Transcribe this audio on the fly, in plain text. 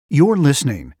You're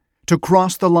listening to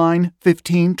Cross the Line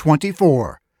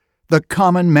 1524, the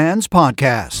Common Man's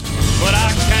Podcast. But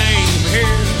I came here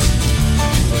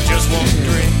for just one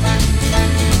drink.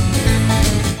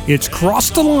 It's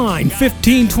Cross the Line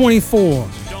 1524.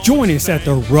 Join us at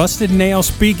the Rusted Nail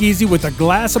Speakeasy with a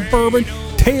glass of bourbon,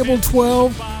 table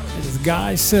 12, as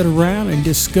guys sit around and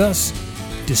discuss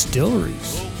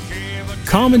distilleries,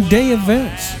 common day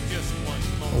events,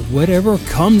 or whatever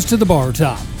comes to the bar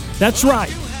top. That's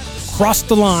right. Cross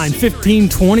the Line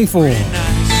 1524. Good-looking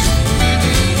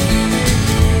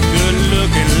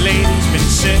ladies been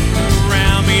sitting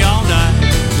around me all night.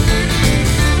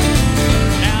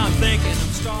 Now I'm thinking I'm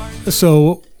starting.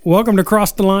 So, welcome to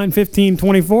Cross the Line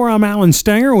 1524. I'm Alan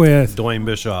Stanger with Dwayne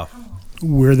Bischoff.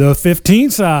 We're the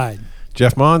 15 side.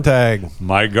 Jeff Montag.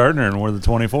 Mike Gardner, and we're the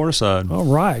 24 side. All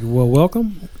right. Well,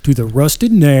 welcome to the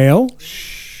Rusted Nail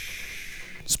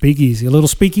Speakeasy, a little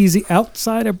speakeasy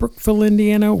outside of Brookville,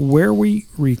 Indiana, where we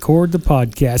record the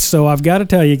podcast. So I've got to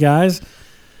tell you guys,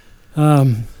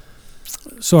 so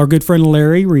our good friend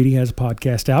Larry Reedy has a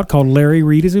podcast out called Larry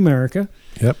Reed is America.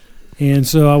 Yep. And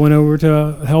so I went over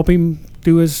to help him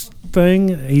do his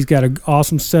thing. He's got an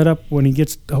awesome setup. When he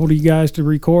gets a hold of you guys to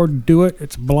record, do it.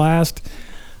 It's a blast.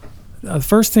 The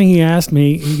first thing he asked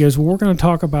me, he goes, well, we're going to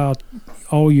talk about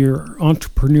all your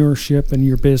entrepreneurship and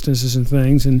your businesses and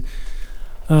things. And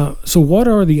so what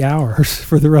are the hours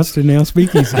for the Rusted Nail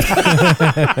Speakeasy?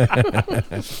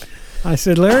 I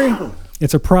said, Larry,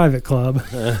 it's a private club.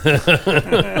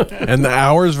 And the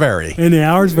hours vary. And the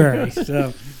hours vary.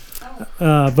 So,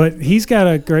 but he's got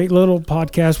a great little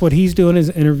podcast. What he's doing is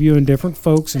interviewing different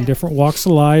folks in different walks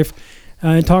of life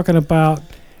and talking about,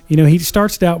 you know, he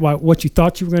starts out by what you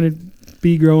thought you were going to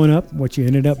be growing up, what you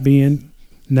ended up being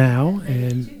now,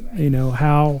 and, you know,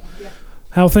 how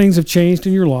things have changed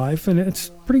in your life, and it's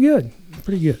pretty good.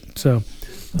 So,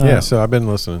 So I've been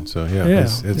listening. So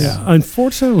it's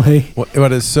Unfortunately,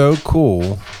 what is so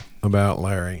cool about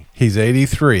Larry, he's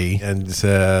 83 and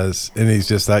says, and he's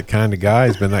just that kind of guy.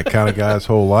 He's been that kind of guy his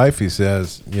whole life. He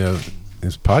says, you know,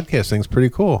 his podcast thing's pretty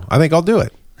cool. I think I'll do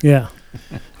it. Yeah.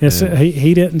 Yes,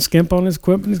 he didn't skimp on his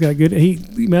equipment. He's got good. He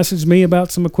messaged me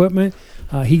about some equipment.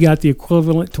 He got the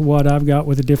equivalent to what I've got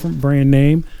with a different brand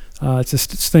name. It's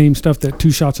the same stuff that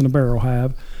Two Shots in a Barrel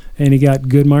have, and he got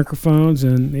good microphones,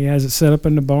 and he has it set up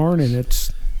in the barn, and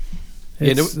it's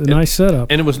a nice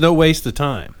setup. And it was no waste of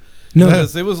time. No,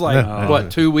 because it was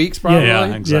like 2 weeks probably.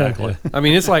 Yeah, exactly. Yeah. I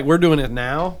mean, it's like we're doing it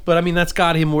now, but I mean that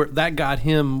got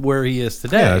him where he is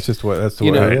today. Yeah, that's the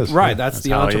way it is. Right, that's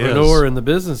the entrepreneur in the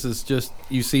business. Is just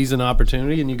you seize an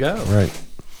opportunity and you go. Right.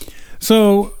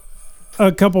 So,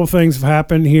 a couple of things have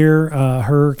happened here.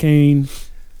 Hurricane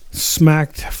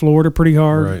smacked Florida pretty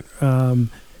hard. Right.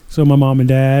 So my mom and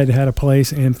dad had a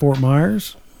place in Fort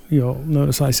Myers. You'll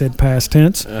notice I said past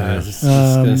tense. I was just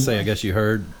going to say, I guess you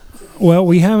heard. Well,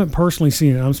 we haven't personally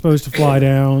seen it. I'm supposed to fly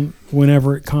down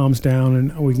whenever it calms down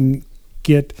and we can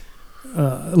get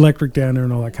electric down there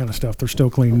and all that kind of stuff. They're still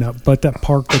cleaning up. But that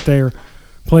park that their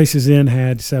place is in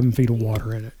had 7 feet of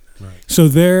water in it. Right. So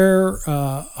their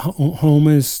home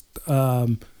is a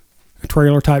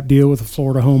trailer type deal with a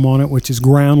Florida home on it, which is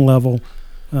ground level.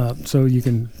 So you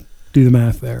can do the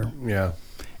math there. Yeah.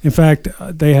 In fact,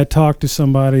 they had talked to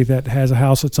somebody that has a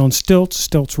house that's on stilts.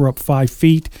 Stilts were up 5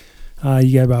 feet.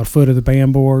 You got about a foot of the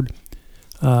band board.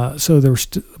 So there was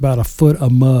about a foot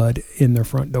of mud in their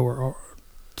front door.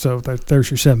 So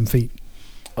there's your 7 feet.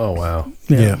 Oh, wow.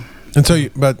 Yeah. And so,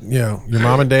 your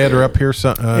mom and dad are up here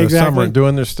summer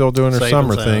they're still doing their Safe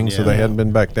summer and sound, thing, so they hadn't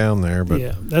been back down there. But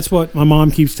yeah, that's what my mom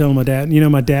keeps telling my dad. You know,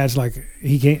 my dad's like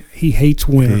he hates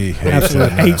winter. He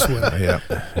Absolutely hates winter. Yeah.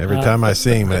 Every time I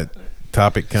see him, that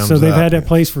topic comes up. So they've had that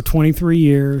place for 23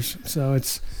 years. So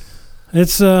it's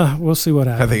we'll see what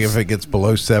happens. I think if it gets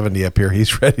below 70 up here,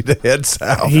 he's ready to head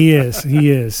south. He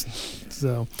is.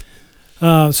 So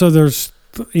there's,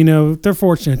 you know, they're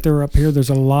fortunate they're up here. There's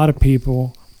a lot of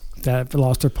people that have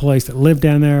lost their place that live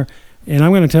down there. And I'm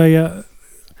going to tell you,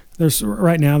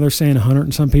 right now they're saying 100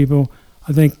 and some people,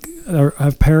 I think,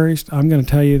 have perished. I'm going to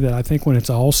tell you that I think when it's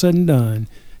all said and done,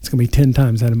 it's going to be 10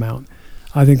 times that amount.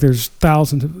 I think there's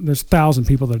 1,000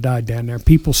 people that died down there.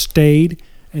 People stayed,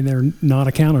 and they're not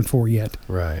accounted for yet.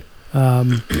 Right.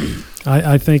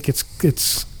 I think it's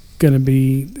going to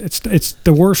be it's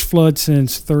the worst flood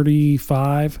since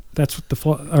 35. That's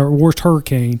what or worst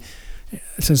hurricane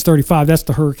since 35. That's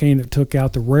the hurricane that took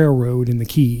out the railroad in the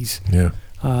Keys. Yeah.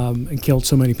 And killed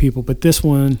so many people. But this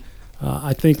one,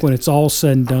 I think when it's all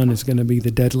said and done, is going to be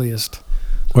the deadliest.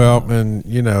 Well, and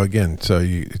again, so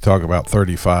you talk about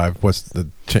 35. What's the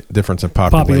difference in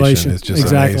population? It's just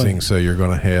exactly. amazing. So you're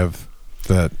going to have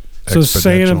that So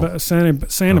exponential.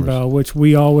 Sanibel, which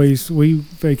we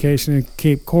vacation in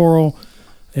Cape Coral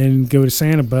and go to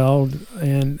Sanibel,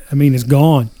 and I mean it's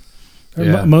gone.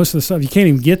 Yeah. Most of the stuff you can't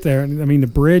even get there. I mean the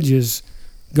bridge is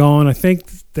gone. I think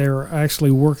they're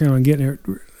actually working on getting it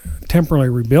temporarily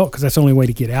rebuilt because that's the only way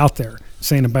to get out there.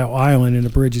 Sanibel Island, and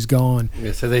the bridge is gone.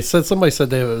 Yeah, so somebody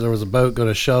said there was a boat going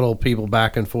to shuttle people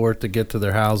back and forth to get to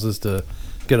their houses to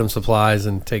get them supplies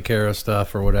and take care of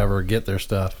stuff or whatever, get their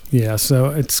stuff. Yeah,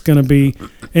 so it's going to be,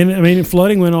 and I mean,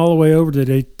 flooding went all the way over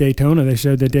to Daytona. They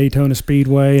showed the Daytona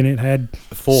Speedway, and it had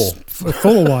full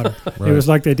of water. Right. It was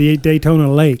like the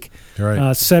Daytona Lake. Right.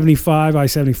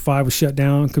 I-75 was shut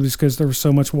down because there was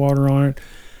so much water on it.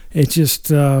 It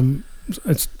just,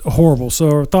 it's horrible.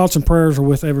 So our thoughts and prayers are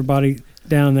with everybody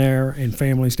down there and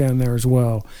families down there as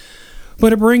well.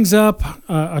 But it brings up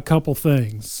a couple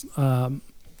things.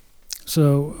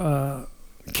 So,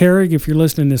 Carrie, if you're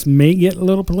listening, this may get a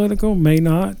little political, may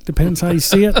not. Depends how you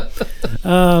see it.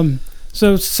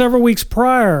 So several weeks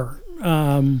prior,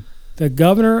 the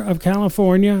governor of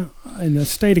California in the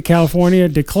state of California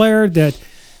declared that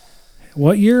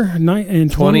what year? In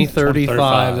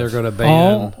 2035, they're going to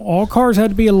ban. All cars had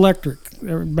to be electric.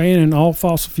 They're banning all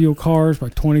fossil fuel cars by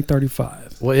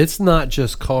 2035. Well, it's not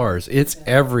just cars; it's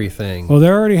everything. Well, they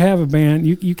already have a ban.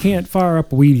 You can't fire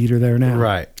up a weed eater there now.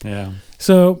 Right. Yeah.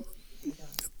 So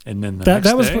And then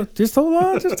that was just hold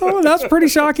on. That's pretty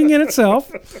shocking in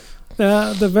itself.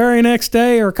 The very next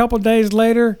day or a couple of days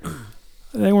later,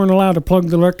 they weren't allowed to plug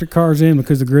the electric cars in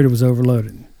because the grid was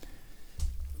overloaded.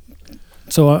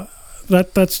 So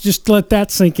let's just let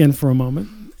that sink in for a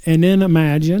moment, and then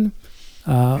imagine.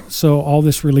 So all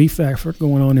this relief effort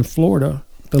going on in Florida,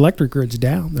 the electric grid's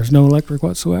down. There's no electric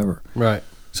whatsoever. Right.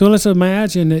 So let's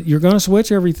imagine that you're going to switch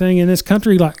everything in this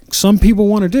country, like some people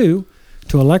want to do,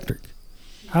 to electric.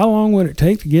 How long would it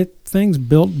take to get things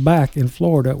built back in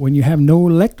Florida when you have no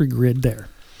electric grid there?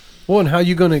 Well, and how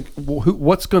you going to?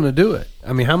 What's going to do it?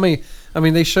 I mean, how many? I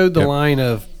mean, they showed the line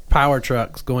of power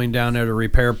trucks going down there to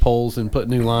repair poles and put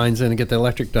new lines in and get the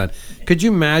electric done. Could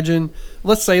you imagine?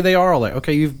 Let's say they are electric.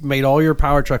 Okay, you've made all your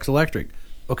power trucks electric.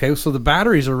 Okay, so the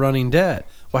batteries are running dead.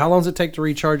 Well, how long does it take to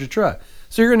recharge a truck?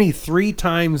 So you're going to need 3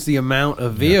 times the amount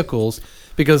of vehicles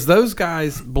because those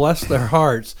guys, bless their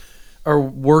hearts, are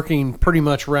working pretty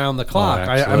much round the clock.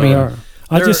 I mean,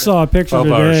 I just saw a picture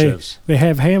 12-hour today. shifts. They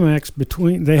have hammocks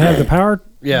between. They have the power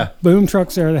boom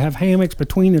trucks there. They have hammocks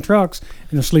between the trucks,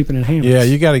 and they're sleeping in hammocks. Yeah,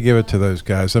 you got to give it to those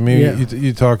guys. I mean,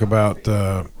 you talk about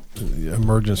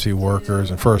emergency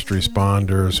workers and first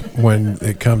responders. When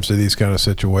it comes to these kind of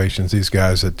situations, these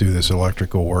guys that do this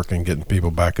electrical work and getting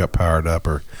people back up, powered up,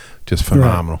 are just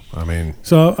phenomenal. Right. I mean,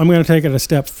 so I'm going to take it a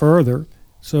step further.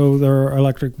 So there are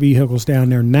electric vehicles down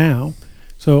there now.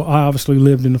 So I obviously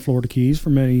lived in the Florida Keys for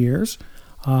many years.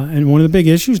 And one of the big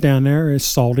issues down there is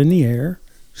salt in the air,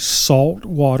 salt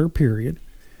water, period.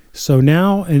 So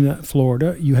now in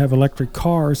Florida, you have electric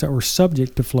cars that were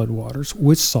subject to floodwaters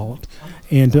with salt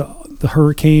and the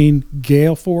hurricane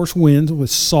gale force winds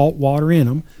with salt water in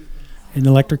them. And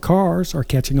electric cars are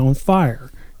catching on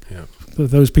fire. Yeah. So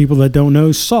those people that don't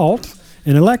know, salt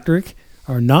and electric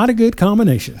are not a good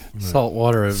combination. Salt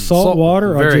water is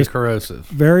very corrosive.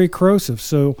 Very corrosive.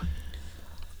 So,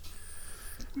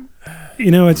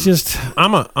 it's just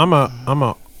I'm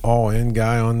a all-in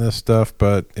guy on this stuff,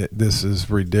 but this is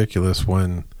ridiculous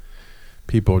when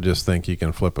people just think you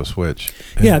can flip a switch.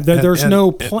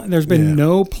 There's been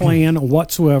no plan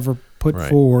whatsoever put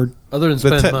forward other than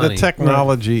spend money. The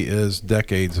technology is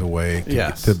decades away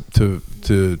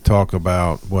to talk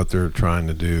about what they're trying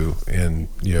to do in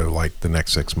like the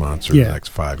next 6 months or the next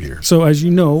 5 years. So as you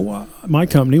know, my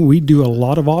company, we do a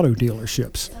lot of auto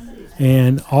dealerships,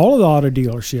 and all of the auto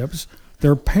dealerships,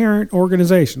 their parent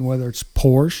organization, whether it's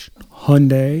Porsche,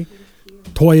 Hyundai,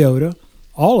 Toyota,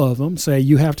 all of them say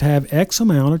you have to have X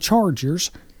amount of chargers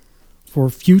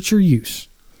for future use.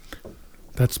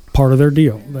 That's part of their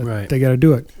deal. Right. They got to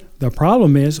do it. The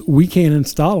problem is we can't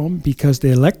install them because the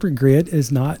electric grid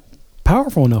is not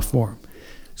powerful enough for them.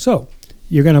 So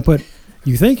you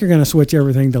think you're going to switch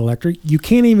everything to electric. You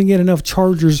can't even get enough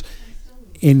chargers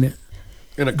in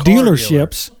a car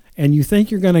dealerships. And you think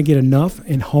you're going to get enough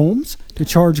in homes to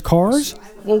charge cars?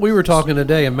 Well, we were talking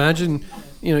today. Imagine,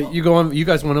 you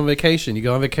guys went on vacation. You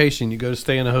go on vacation. You go to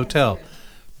stay in a hotel,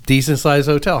 decent sized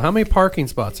hotel. How many parking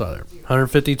spots are there?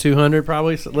 150, 200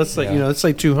 probably. So let's say let's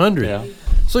say 200. Yeah.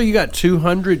 So you got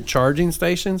 200 charging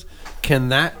stations. And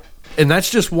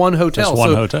that's just one hotel. Just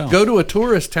one hotel. Go to a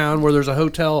tourist town where there's a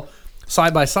hotel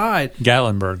side by side.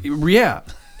 Gatlinburg. Yeah.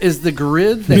 Is the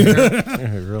grid there?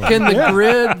 Can the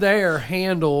grid there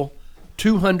handle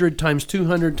 200 times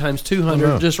 200 times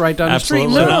 200 just right down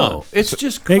Absolutely the street. not. No, it's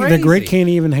just They, crazy. the grid can't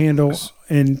even handle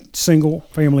in single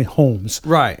family homes.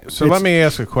 Right. So let me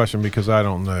ask a question because I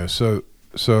don't know. So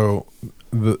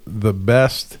the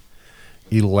best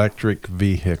electric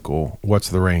vehicle, what's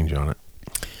the range on it?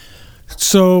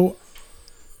 So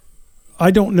I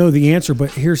don't know the answer,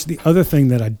 but here's the other thing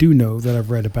that I do know that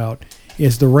I've read about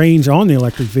is the range on the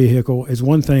electric vehicle is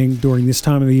one thing during this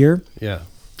time of the year. Yeah.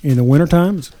 In the winter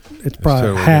times, it's probably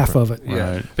totally half different. of it.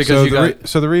 Yeah. Right. Because So you got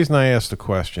so the reason I asked the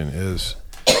question is,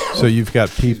 so you've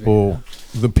got people,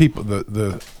 the people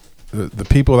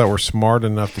that were smart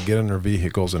enough to get in their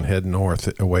vehicles and head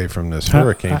north away from this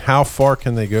hurricane. How far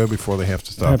can they go before they have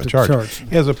to stop and charge?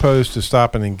 As opposed to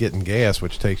stopping and getting gas,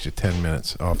 which takes you 10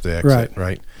 minutes off the exit,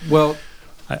 right? well,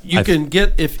 you can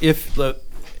get if the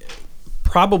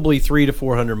probably 300 to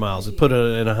 400 miles. Put it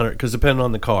in 100 because depending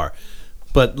on the car.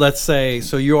 But let's say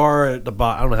so you are at the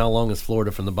bottom. I don't know how long is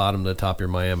Florida from the bottom to the top. You're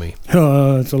Miami.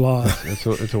 It's a lot. It's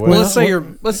a Well, way.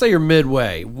 let's say you're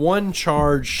midway. One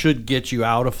charge should get you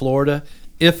out of Florida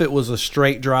if it was a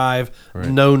straight drive,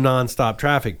 no nonstop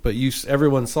traffic. But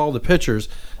everyone saw the pictures.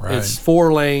 Right. It's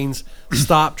 4 lanes,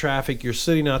 stop traffic. You're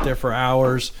sitting out there for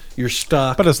hours. You're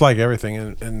stuck. But it's like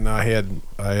everything, and I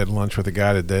had lunch with a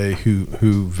guy today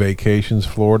who vacations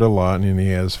Florida a lot, and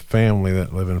he has family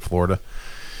that live in Florida.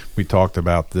 We talked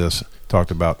about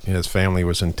his family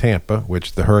was in Tampa,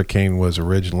 which the hurricane was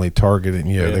originally targeted.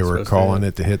 They were calling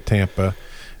it to hit Tampa,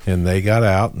 and they got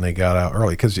out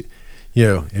early because,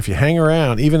 if you hang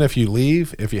around, even if you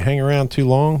leave, if you hang around too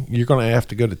long, you're going to have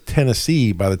to go to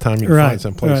Tennessee by the time you can find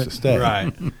some place to stay.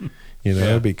 Right.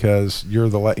 Because you're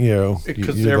Because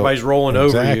you're everybody's rolling over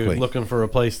exactly. you looking for a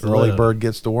place to The early live. bird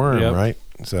gets the worm, Yep. right?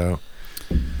 So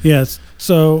Yes.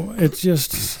 So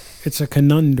it's a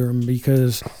conundrum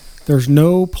because there's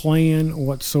no plan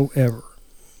whatsoever.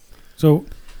 So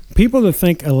people that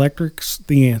think electric's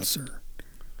the answer.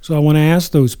 So I want to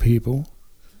ask those people,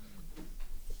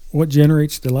 what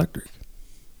generates the electric?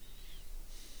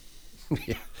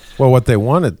 well, what they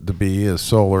want it to be is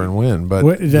solar and wind, but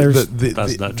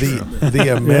That's not true.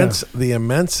 the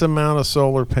immense amount of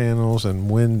solar panels and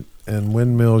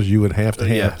windmills you would have to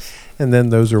have, Yes. and then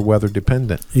those are weather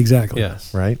dependent, Exactly.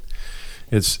 Yes. right?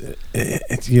 It's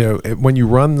when you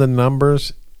run the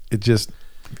numbers, it's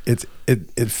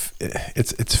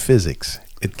physics.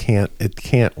 It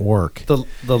can't work.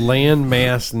 The land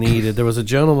mass needed. There was a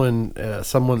gentleman,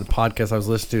 someone podcast I was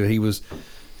listening to.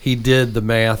 He did the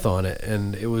math on it,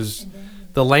 and it was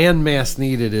the land mass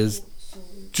needed is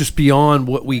just beyond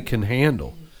what we can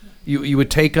handle. You would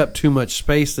take up too much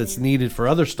space that's needed for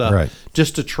other stuff, Right.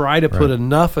 just to try to put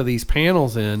enough of these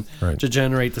panels in Right. to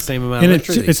generate the same amount And of it's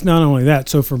electricity. not only that.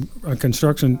 So from a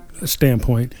construction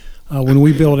standpoint, when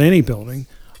we build any building,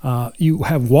 you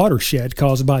have watershed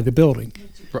caused by the building.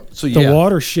 So The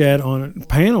watershed on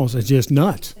panels is just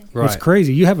nuts. Right. It's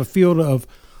crazy. You have a field of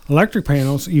electric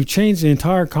panels. You've changed the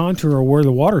entire contour of where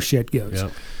the watershed goes.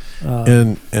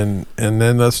 Yep. And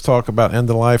then let's talk about end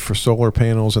of life for solar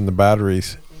panels and the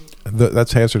batteries.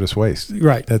 That's hazardous waste.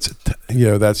 Right. That's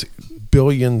that's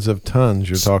billions of tons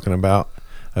you're talking about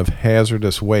of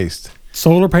hazardous waste.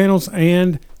 Solar panels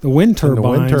and the wind And the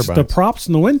wind turbines, the turbines. props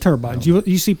in the wind turbines.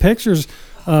 You see pictures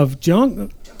of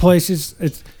junk places.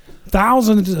 It's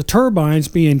thousands of turbines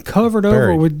being covered over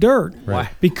Buried. with dirt Right.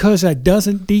 because that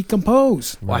doesn't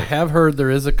decompose. Well, I have heard there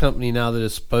is a company now that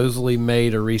is supposedly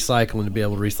made a recycling to be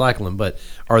able to recycle them, but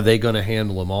are they going to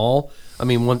handle them all? I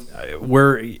mean,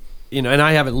 and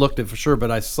I haven't looked at it for sure, but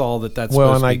I saw that that's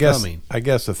supposed to be coming. I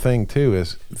guess the thing too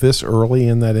is this early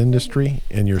in that industry,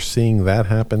 and you're seeing that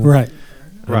happen. Right.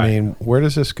 I mean, where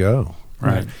does this go?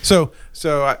 Right. So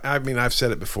I mean, I've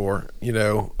said it before.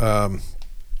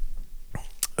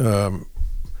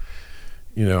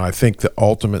 I think the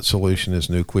ultimate solution is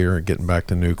nuclear and getting back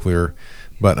to nuclear,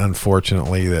 but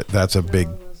unfortunately, that's a big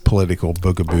political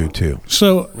boogaboo too.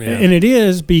 So, and it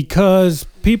is because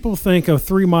people think of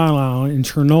 3 Mile Island in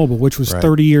Chernobyl, which was Right.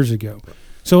 30 years ago.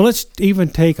 So let's even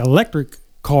take electric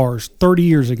cars 30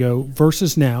 years ago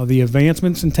versus now, the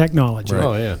advancements in technology. Right.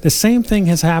 Oh, yeah. The same thing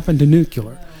has happened to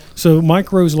nuclear. So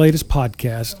Mike Rowe's latest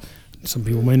podcast, some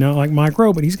people may not like Mike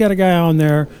Rowe, but he's got a guy on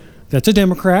there that's a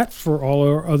Democrat for all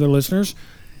our other listeners.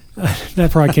 That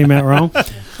probably came out wrong.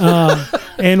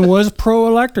 And was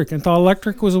pro-electric and thought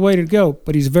electric was the way to go.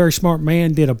 But he's a very smart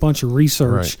man, did a bunch of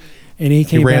research. Right. And he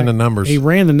came ran back, the numbers. He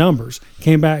ran the numbers,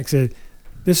 came back and said,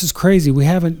 this is crazy. We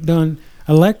haven't done –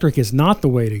 electric is not the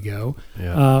way to go.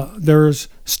 Yeah. There's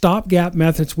stopgap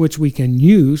methods which we can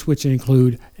use, which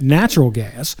include natural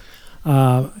gas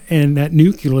and that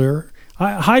nuclear.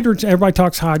 Hydrogen, everybody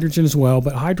talks hydrogen as well,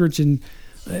 but hydrogen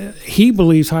He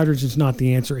believes hydrogen's not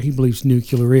the answer. He believes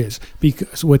nuclear is,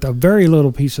 because with a very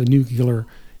little piece of nuclear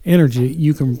energy,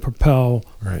 you can propel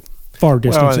Right. far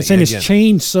distances, and again- it's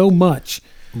changed so much.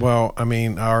 Well, I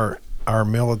mean, our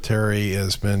military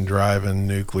has been driving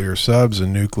nuclear subs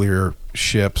and nuclear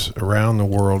ships around the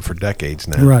world for decades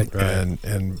now. Right.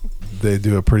 And they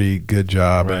do a pretty good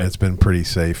job, Right. and it's been pretty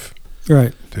safe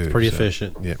Right. too. Pretty So,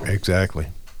 efficient. Yeah, exactly.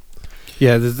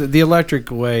 Yeah, the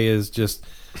electric way is just,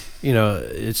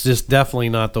 it's just definitely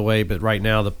not the way. But right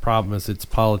now, the problem is it's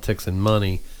politics and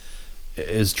money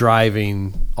is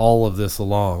driving all of this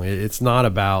along. It's not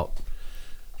about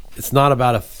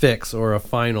a fix or a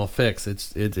final fix.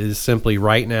 It is simply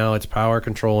right now. It's power,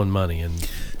 control, and money. And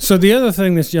So the other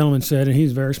thing this gentleman said, and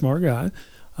he's a very smart guy,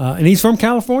 and he's from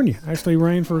California. Actually,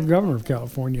 ran for governor of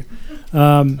California.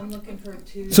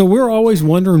 So we're always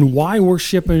wondering why we're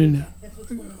shipping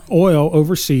oil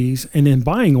overseas and then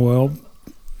buying oil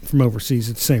from overseas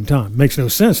at the same time. Makes no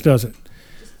sense, does it?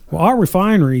 Well, our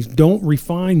refineries don't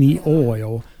refine the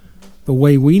oil the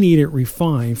way we need it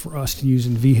refined for us to use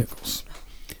in vehicles.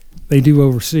 They do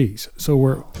overseas. So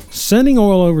we're sending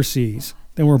oil overseas,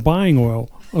 then we're buying oil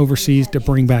overseas to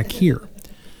bring back here.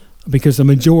 Because the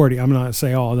majority, I'm not going to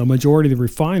say all, the majority of the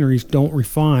refineries don't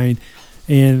refine.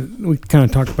 And we kind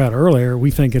of talked about it earlier. We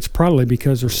think it's probably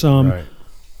because there's some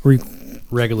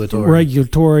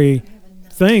regulatory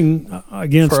thing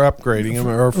against For upgrading them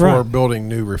or for Right. building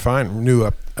new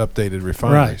updated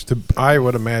refineries. I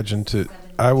would imagine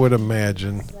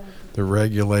the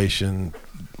regulation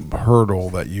hurdle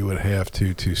that you would have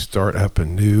to start up a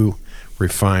new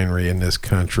refinery in this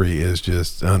country is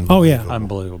just unbelievable. Oh, yeah.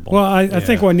 Unbelievable. Well, I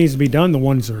think what needs to be done, the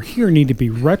ones that are here need to be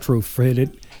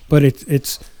retrofitted, but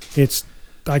it's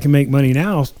I can make money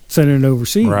now sending it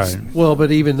overseas. Right. well,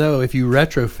 but even though if you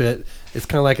retrofit, it's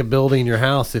kind of like a building your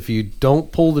house. If you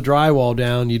don't pull the drywall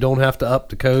down, you don't have to up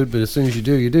the code, but as soon as you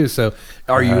do, you do. So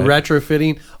are you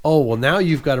retrofitting? Oh, well, now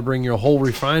you've got to bring your whole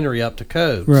refinery up to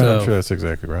code. Right. So, I'm sure that's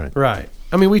exactly right. Right.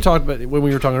 I mean, we talked about when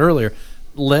we were talking earlier.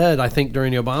 Lead, I think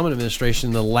during the Obama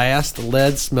administration, the last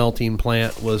lead smelting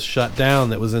plant was shut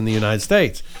down that was in the United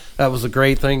States. That was a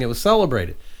great thing. It was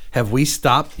celebrated. Have we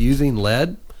stopped using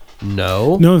lead?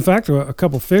 No. No, in fact, a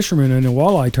couple fishermen in a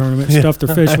walleye tournament stuffed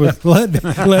their fish with lead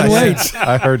weights.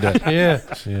 I heard that. Yeah.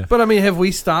 Yeah. But I mean, have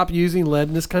we stopped using lead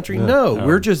in this country? No.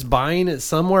 We're just buying it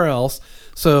somewhere else.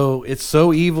 So it's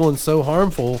so evil and so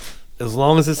harmful as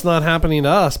long as it's not happening to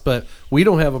us. But we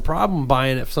don't have a problem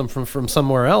buying it from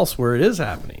somewhere else where it is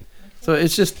happening. So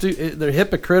it's just they're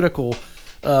hypocritical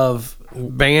of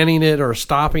banning it or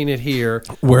stopping it here.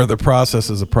 Where the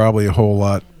processes are probably a whole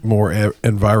lot more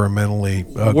environmentally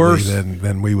ugly Worse.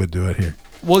 than we would do it here.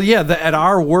 Well, yeah, at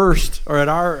our worst, or at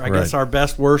our, I guess Right. our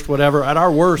best, worst, whatever, at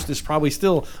our worst is probably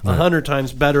still 100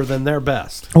 times better than their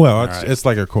best. Well, it's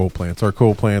like our coal plants. Our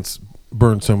coal plants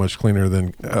burn so much cleaner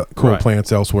than coal Right.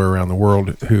 plants elsewhere around the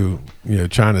world.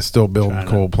 China's still building China.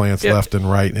 coal plants Yeah. left and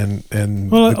right,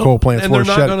 and Well, the coal plants and we're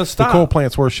they're not gonna the stop. coal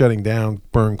plants we're shutting down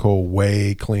burn coal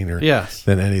way cleaner Yes.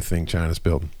 than anything China's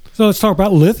building. So let's talk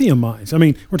about lithium mines. I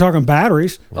mean, we're talking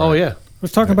batteries. Oh, yeah.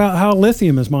 Let's talk about how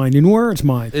lithium is mined and where it's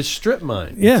mined. It's strip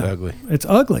mine. Yeah, ugly. It's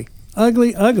ugly,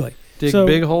 ugly. Dig So,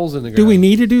 big holes in the ground. do we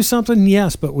need to do something?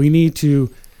 Yes, but we need to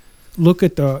look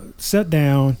at sit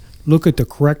down, look at the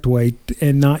correct way,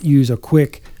 and not use a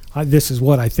quick. This is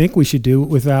what I think we should do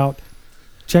without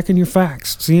checking your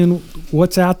facts, seeing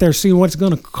what's out there, seeing what's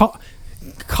going to cost.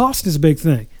 Cost is a big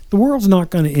thing. The world's not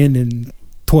going to end in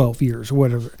 12 years or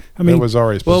whatever. I mean, It was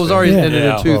already Well, it was supposed already to Yeah. ended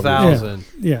Yeah. in 2000.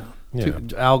 yeah. yeah.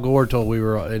 Al Gore told we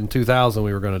were in 2000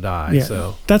 we were going to die. Yeah,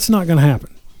 So that's not going to happen.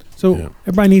 So Yeah.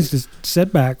 everybody needs to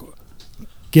sit back,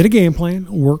 get a game plan,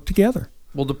 work together.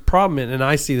 well, the problem, and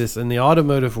I see this in the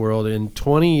automotive world, in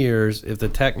 20 years, if the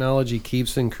technology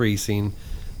keeps increasing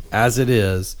as it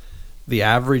is, the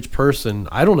average person,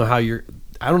 I don't know how you're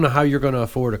going to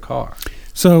afford a car.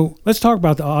 So let's talk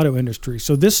about the auto industry.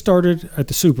 So this started at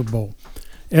the Super Bowl.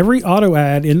 Every auto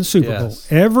ad in the Super Bowl, Yes.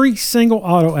 every single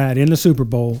auto ad in the Super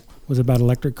Bowl was about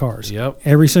electric cars. Yep.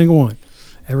 Every single one.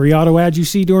 Every auto ad you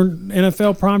see during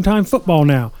NFL primetime football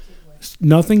now, it's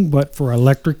nothing but for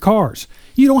electric cars.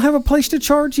 You don't have a place to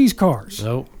charge these cars.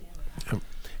 Nope.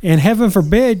 And heaven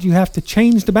forbid you have to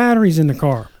change the batteries in the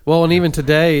car. Well, and even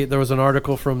today, there was an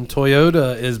article from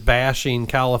Toyota is bashing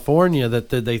California that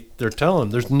they're telling them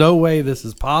there's no way this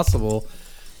is possible.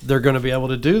 They're going to be able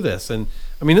to do this. And,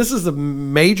 I mean, this is the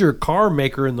major car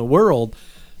maker in the world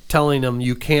telling them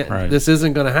you can't, Right. this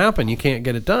isn't going to happen. You can't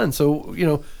get it done. So,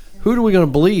 who are we going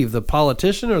to believe, the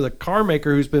politician or the car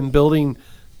maker who's been building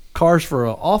cars for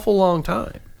an awful long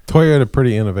time? Toyota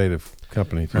pretty innovative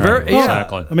company. Too. Very- yeah.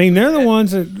 Exactly. I mean, they're the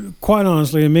ones that, quite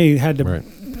honestly, to me, had to Right.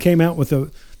 came out with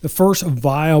the first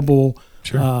viable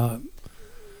Sure.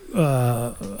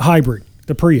 hybrid,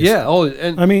 the Prius. Yeah. Oh,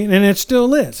 and I mean, and it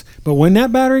still is. But when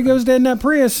that battery goes dead in that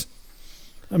Prius,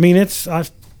 I mean, it's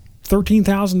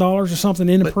 $13,000 or something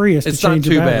in the Prius it's to not change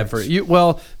too the bad batteries. for you.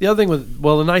 Well, the other thing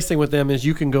the nice thing with them is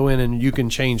you can go in and you can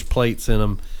change plates in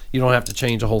them. You don't have to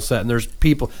change a whole set. And there's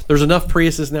enough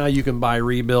Priuses now you can buy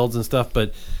rebuilds and stuff.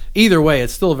 But either way,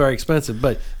 it's still very expensive.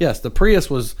 But yes, the Prius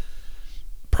was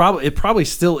probably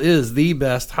still is the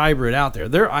best hybrid out there.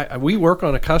 We work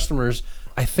on a customer's.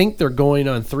 I think they're going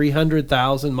on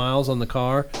 300,000 miles on the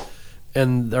car,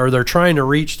 or they're trying to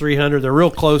reach 300. They're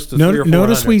real close to 300 or 400.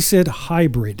 Notice we said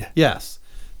hybrid. Yes,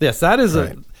 that is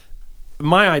Right.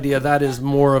 my idea. That is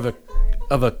more of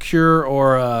a cure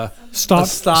or a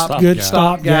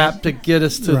stopgap to get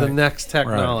us to the Right. next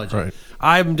technology. Right.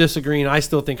 I'm disagreeing. I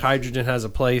still think hydrogen has a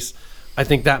place. I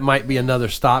think that might be another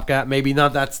stopgap. Maybe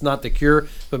not. That's not the cure,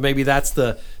 but maybe that's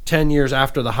the 10 years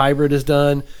after the hybrid is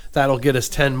done. That'll get us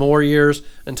 10 more years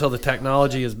until the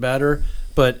technology is better.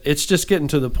 But it's just getting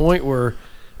to the point where,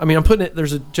 I mean,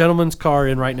 there's a gentleman's car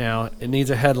in right now. It needs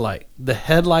a headlight. The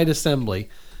headlight assembly,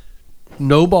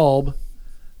 no bulb,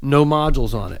 no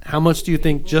modules on it. How much do you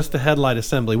think just the headlight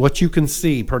assembly, what you can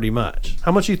see pretty much,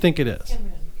 how much do you think it is?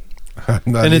 I'm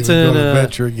not And it's even in going to a-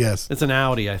 venture a guess. It's an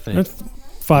Audi, I think. That's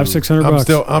 $500-600 I'm bucks.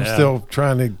 still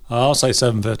trying to. I'll say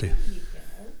 750.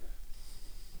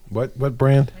 What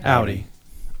brand? Audi.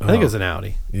 I think it's an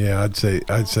Audi. Yeah, I'd say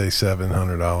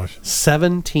 $700.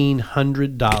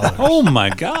 $1,700. Oh my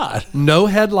God. No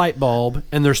headlight bulb,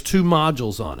 and there's 2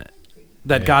 modules on it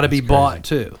that got to be that's bought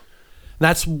too.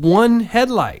 That's one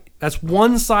headlight. That's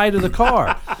one side of the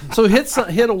car. So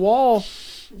hit a wall,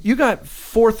 you got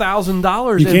 $4,000 in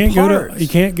parts. You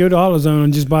can't go to AutoZone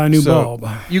and just buy a new So- bulb.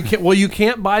 You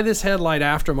can't buy this headlight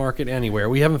aftermarket anywhere.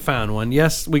 We haven't found one.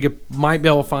 Yes, might be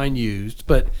able to find used,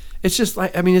 but it's just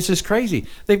it's just crazy.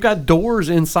 They've got doors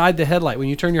inside the headlight. When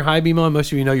you turn your high beam on,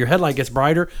 most of you know your headlight gets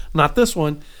brighter. Not this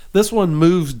one. This one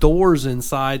moves doors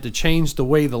inside to change the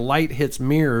way the light hits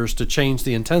mirrors to change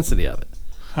the intensity of it.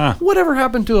 Huh. Whatever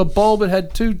happened to a bulb that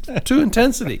had two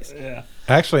intensities?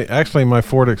 Actually, my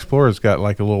Ford Explorer's got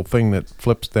like a little thing that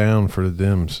flips down for the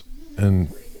dims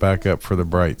and back up for the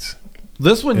brights.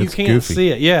 This one you It's can't goofy. see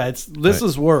it. Yeah, this Right.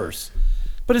 is worse.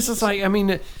 But it's just like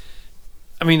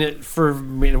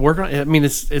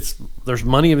it's there's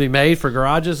money to be made for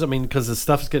garages. I mean, because the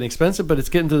stuff is getting expensive, but it's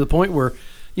getting to the point where,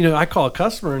 I call a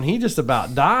customer and he just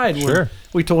about died when Sure.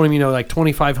 we told him, like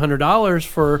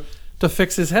 $2,500 to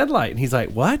fix his headlight, and he's like,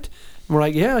 "What?" And we're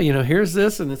like, "Yeah, here's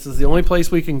this, and this is the only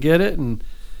place we can get it." And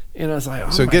I was like,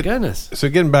 "Oh my goodness!" So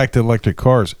getting back to electric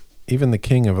cars, even the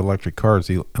king of electric cars,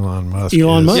 Elon Musk.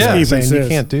 Elon is Musk even saying says- you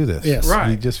can't do this. Yes. Right.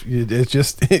 You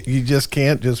just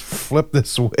can't just flip the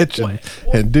switch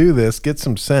and do this. Get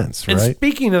some sense, And right?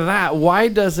 speaking of that, why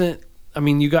doesn't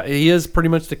he is pretty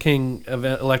much the king of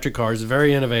electric cars,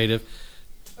 very innovative.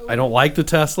 I don't like the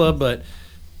Tesla, but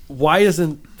why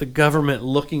isn't the government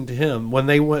looking to him? When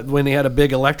they had a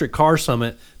big electric car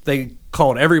summit, they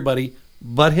called everybody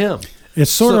but him.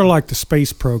 It's sort So- of like the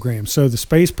space program. So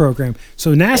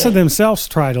NASA themselves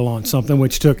tried to launch something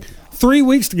which took 3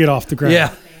 weeks to get off the ground.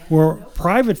 Yeah. Where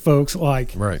private folks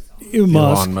like Right.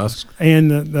 Musk Elon Musk,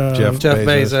 and the Jeff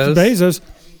Bezos. Bezos,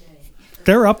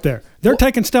 they're up there. They're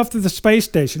taking stuff to the space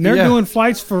station. They're Yeah. doing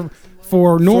flights for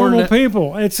normal na-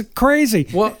 people. It's crazy.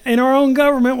 Well- and our own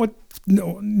government with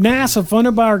NASA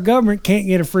funded by our government can't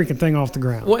get a freaking thing off the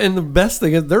ground. Well, and the best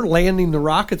thing is they're landing the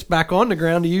rockets back on the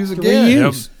ground to use To again.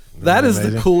 reuse. That is the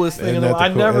Amazing. coolest thing in the world.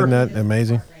 Isn't that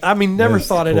amazing? Never That's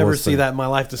thought the I'd ever coolest see thing. that in my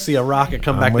life, to see a rocket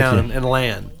come I'm back with down you. and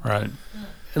land. Right.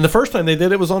 And the first time they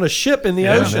did it was on a ship in the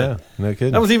ocean. Yeah, no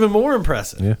kidding. That was even more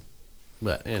impressive. Yeah.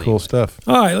 But anyway. Cool stuff.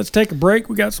 All right, let's take a break.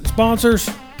 We got some sponsors.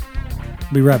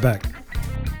 Be right back.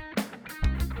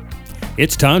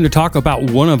 It's time to talk about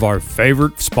one of our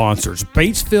favorite sponsors,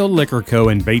 Batesville Liquor Co.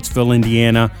 in Batesville,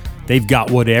 Indiana. They've got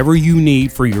whatever you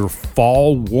need for your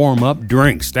fall warm-up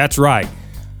drinks. That's right.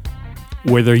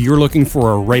 Whether you're looking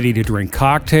for a ready-to-drink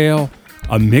cocktail,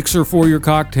 a mixer for your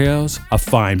cocktails, a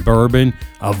fine bourbon,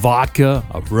 a vodka,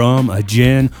 a rum, a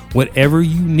gin, whatever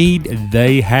you need,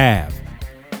 they have.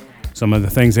 Some of the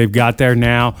things they've got there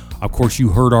now, of course, you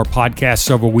heard our podcast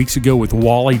several weeks ago with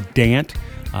Wally Dant.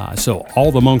 So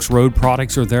all the Monks Road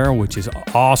products are there, which is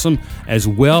awesome, as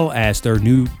well as their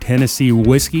new Tennessee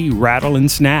whiskey, Rattle and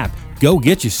Snap. Go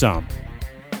get you some.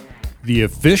 The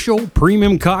official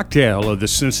premium cocktail of the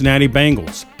Cincinnati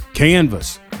Bengals,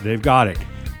 Canvas. They've got it.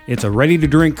 It's a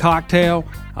ready-to-drink cocktail,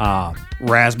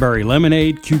 raspberry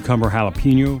lemonade, cucumber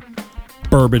jalapeno,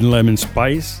 Bourbon Lemon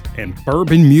Spice, and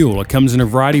Bourbon Mule. It comes in a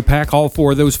variety pack, all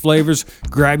 4 of those flavors.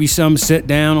 Grab you some, sit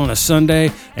down on a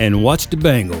Sunday, and watch the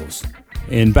Bengals.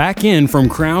 And back in from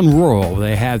Crown Royal,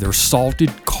 they have their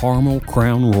salted caramel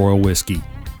Crown Royal whiskey.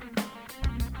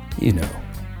 You know,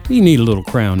 you need a little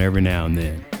Crown every now and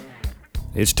then.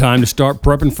 It's time to start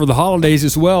prepping for the holidays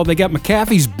as well. They got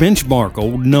McAfee's Benchmark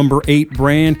Old Number 8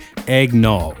 brand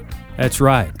eggnog. That's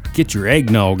right, get your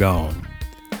eggnog on.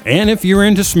 And if you're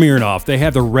into Smirnoff, they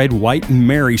have the Red, White, and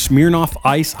Mary Smirnoff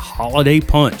Ice Holiday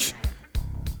Punch.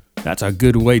 That's a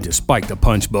good way to spike the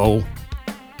punch bowl.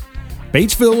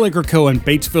 Batesville Liquor Co. in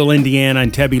Batesville, Indiana,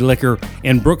 and Tebby Liquor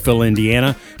in Brookville,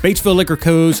 Indiana. Batesville Liquor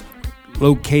Co.'s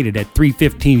located at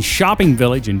 315 Shopping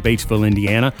Village in Batesville,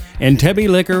 Indiana, and Tebby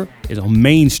Liquor is on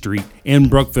Main Street in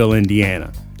Brookville,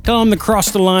 Indiana. Tell them the Cross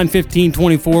the Line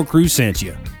 1524 crew sent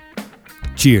you.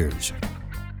 Cheers.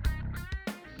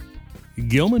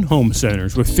 Gilman Home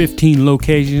Centers with 15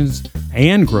 locations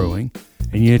and growing,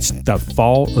 and it's the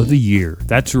fall of the year.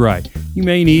 That's right. You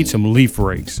may need some leaf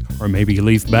rakes, or maybe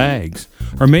leaf bags,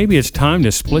 or maybe it's time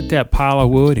to split that pile of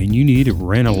wood and you need to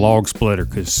rent a log splitter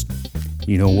because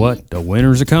you know what? The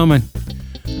winters are coming.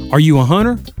 Are you a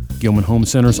hunter? Gilman Home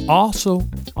Centers also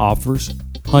offers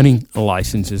hunting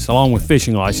licenses along with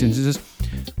fishing licenses.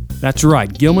 That's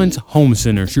right, Gilman's Home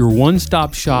Centers, your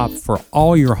one-stop shop for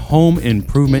all your home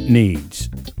improvement needs.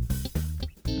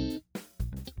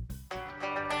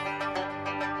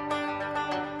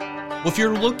 Well, if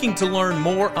you're looking to learn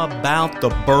more about the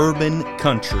bourbon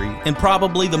country in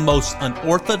probably the most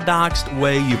unorthodox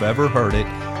way you've ever heard it,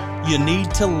 you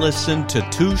need to listen to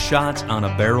Two Shots on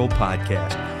a Barrel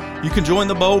podcast. You can join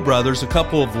the Bow Brothers, a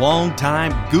couple of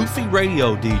long-time goofy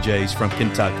radio DJs from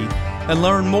Kentucky, and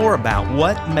learn more about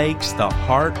what makes the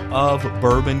heart of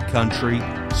bourbon country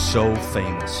so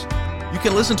famous. You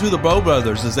can listen to the Bow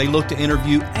Brothers as they look to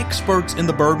interview experts in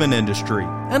the bourbon industry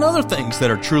and other things that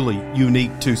are truly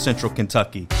unique to Central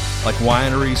Kentucky, like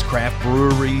wineries, craft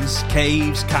breweries,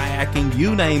 caves, kayaking,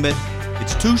 you name it.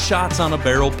 It's Two Shots on a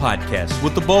Barrel podcast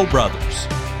with the Bow Brothers.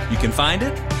 You can find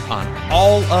it on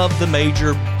all of the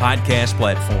major podcast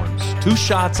platforms. Two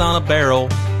Shots on a Barrel.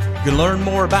 You can learn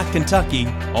more about Kentucky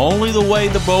only the way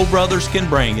the Bow Brothers can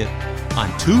bring it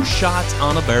on Two Shots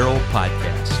on a Barrel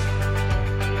podcast.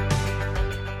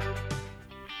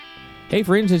 Hey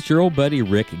friends, it's your old buddy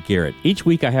Rick Garrett. Each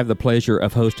week I have the pleasure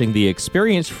of hosting the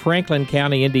Experience Franklin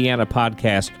County, Indiana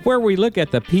podcast, where we look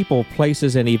at the people,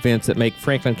 places, and events that make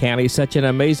Franklin County such an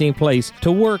amazing place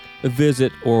to work,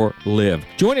 visit, or live.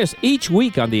 Join us each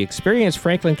week on the Experience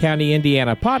Franklin County,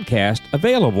 Indiana podcast,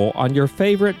 available on your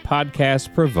favorite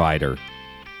podcast provider.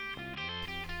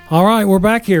 All right, we're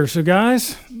back here. So,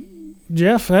 guys,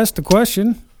 Jeff asked the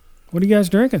question, what are you guys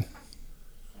drinking?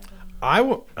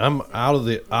 I'm out of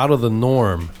the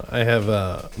norm. I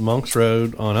have Monk's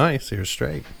Road on ice here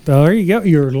straight. Oh, there you go.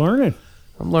 You're learning.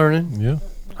 I'm learning. Yeah,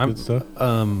 I'm good stuff.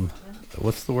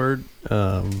 What's the word?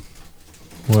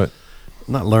 What?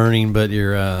 Not learning, but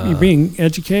you're being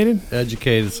educated.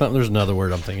 Educated. There's another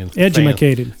word I'm thinking.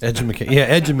 Edumacated. Edumacated. Yeah,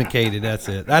 edumacated. That's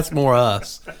it. That's more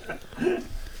us.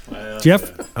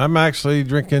 Jeff, I'm actually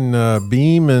drinking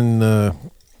Beam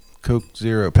and Coke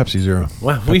Zero, Pepsi Zero.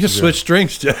 Wow, we just switched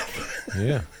drinks, Jeff.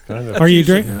 Yeah, kind of. are you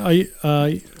drinking? Are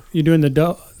you doing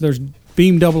the? There's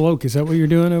Beam Double Oak. Is that what you're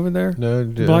doing over there? No,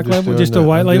 Black label, just a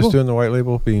white label. Just doing the white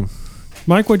label Beam.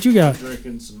 Mike, what you got?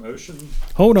 Drinking some Ocean.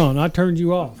 Hold on, I turned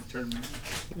you off.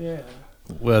 Yeah.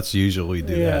 Well, that's usually we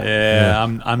do that. Yeah,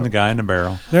 I'm the guy in the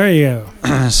barrel. There you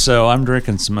go. So I'm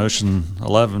drinking some Ocean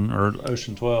 11 or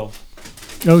Ocean 12.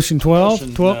 Ocean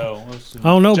 12? 12? No, Ocean, I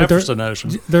don't know, Jefferson but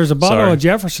Ocean. there's a bottle Sorry. of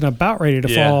Jefferson about ready to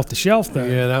fall off the shelf there.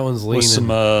 Yeah, that one's leaning. With some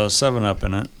 7-Up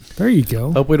in it. There you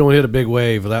go. Hope we don't hit a big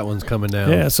wave. That one's coming down.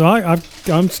 Yeah, so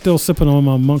I'm still sipping on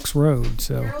my Monk's Road.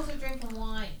 So. Girls are drinking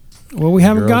wine. Well, we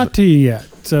haven't Girls got to you yet.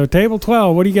 So table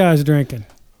 12, what are you guys drinking?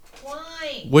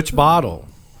 Wine. Which bottle?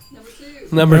 Number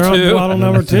 2. Number They're on 2. bottle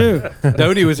number 2.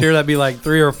 Dodie was here. That'd be like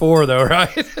 3 or 4, though,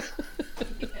 right?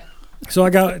 So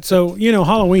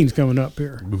Halloween's coming up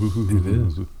here. It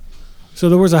is. So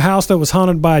there was a house that was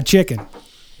haunted by a chicken.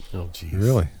 Oh, jeez.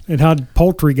 Really? It had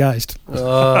Poultrygeist.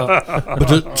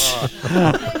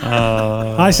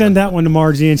 I sent that one to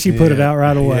Margie, and she put it out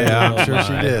right away. Yeah, I'm sure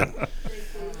she did.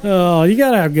 Oh, you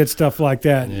got to have good stuff like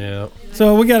that. Yeah.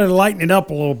 So we got to lighten it up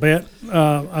a little bit.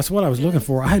 That's what I was looking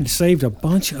for. I had saved a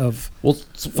bunch of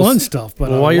fun stuff,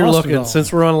 but while I you're lost it looking, all.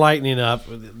 since we're on lightening up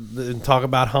and talk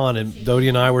about haunted, Dodie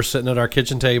and I were sitting at our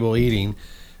kitchen table eating,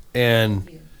 and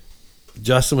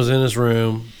Justin was in his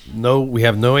room. We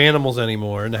have no animals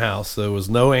anymore in the house. There was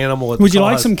no animal at the Would you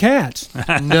like house. some cats?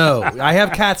 No, I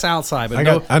have cats outside, but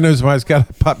I know somebody's got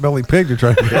a potbelly pig to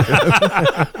try to get.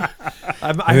 I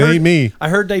It heard, ain't me. I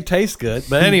heard they taste good.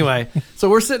 But anyway, so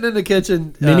we're sitting in the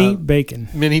kitchen. Mini bacon.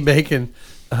 Mini bacon.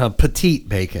 Petite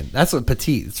bacon. That's what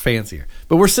petite. It's fancier.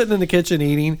 But we're sitting in the kitchen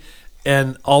eating,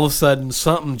 and all of a sudden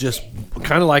something just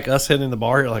kind of like us hitting the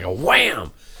bar here, like a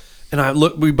wham. And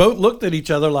we both looked at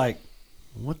each other like,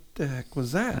 what the heck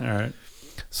was that? All right.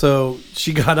 So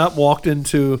she got up, walked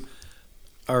into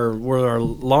where our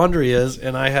laundry is,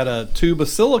 and I had a tube of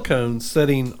silicone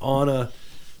sitting on a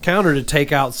counter to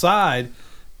take outside.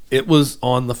 It was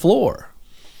on the floor.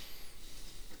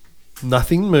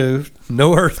 Nothing moved,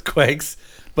 no earthquakes,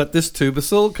 but this tube of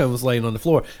silicone was laying on the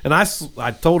floor. And I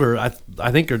told her, I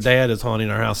think her dad is haunting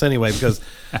our house anyway, because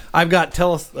I've got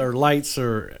lights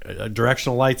or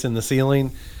directional lights in the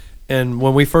ceiling. And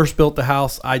when we first built the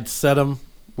house, I'd set them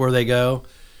where they go.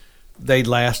 They'd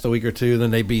last a week or two,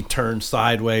 then they'd be turned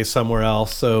sideways somewhere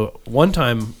else. So one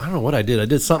time, I don't know what I did. I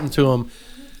did something to them,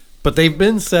 but they've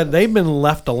been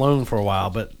left alone for a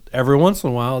while. But every once in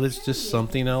a while, it's just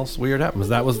something else weird happens.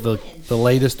 That was the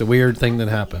latest weird thing that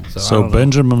happened. So I don't know.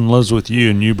 Benjamin lives with you,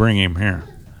 and you bring him here.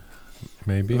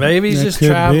 Maybe he's That just could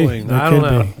be. traveling. That I don't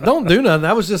could know. be. Don't do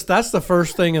nothing. That's the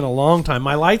first thing in a long time.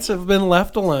 My lights have been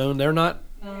left alone. They're not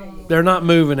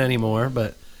moving anymore.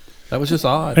 But that was just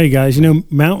odd. Hey guys,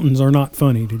 mountains are not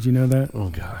funny. Did you know that? Oh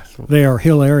gosh, they are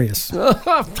hilarious.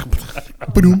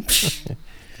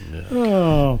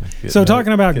 Oh, so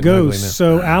talking about getting ugly ghosts.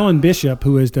 So Alan Bishop,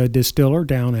 who is the distiller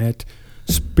down at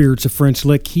Spirits of French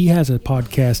Lick, he has a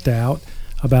podcast out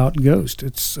about ghosts.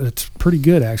 It's pretty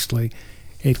good actually.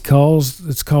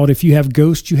 It's called If You Have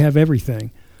Ghosts, You Have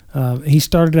Everything. He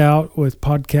started out with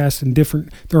podcasts and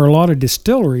there are a lot of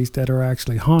distilleries that are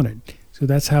actually haunted. So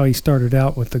that's how he started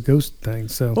out with the ghost thing.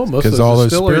 So because all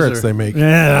those spirits they make.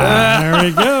 Yeah, there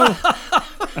we go.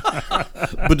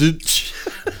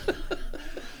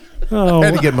 Oh, I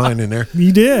had to get mine in there.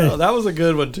 You did. Oh, that was a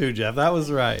good one too, Jeff. That was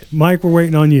right. Mike, we're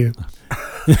waiting on you.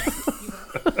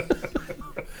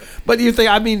 But do you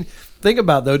think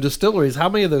about those distilleries. How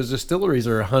many of those distilleries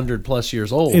are 100+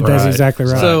 years old? That's exactly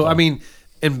right. So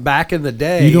and back in the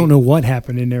day, You don't know what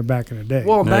happened in there back in the day.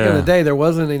 Well, back in the day, there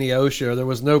wasn't any OSHA. There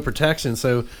was no protection,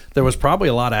 so there was probably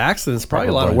a lot of accidents. Probably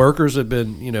a lot of workers had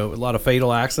been, a lot of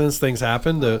fatal accidents. Things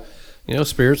happened.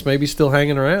 Spirits may be still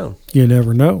hanging around. You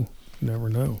never know. Never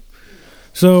know.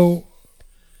 So,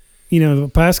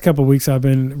 the past couple of weeks I've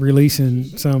been releasing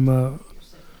some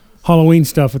Halloween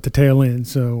stuff at the tail end.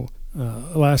 So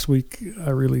last week I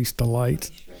released The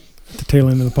Light at the tail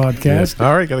end of the podcast. Yeah.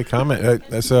 All right, got a comment.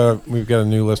 We've got a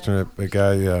new listener, a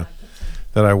guy that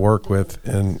I work with,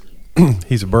 and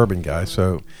he's a bourbon guy.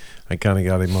 So I kind of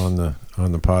got him on the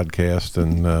podcast,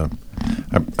 and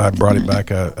I brought him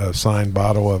back a signed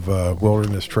bottle of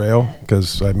Wilderness Trail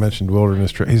because I mentioned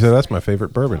Wilderness Trail. He said that's my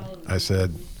favorite bourbon. I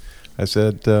said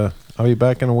I'll be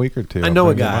back in a week or two. I know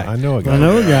a guy.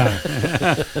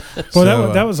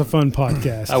 Well, that was a fun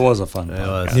podcast. That was a fun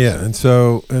podcast. Yeah, and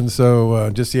so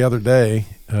just the other day,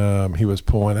 he was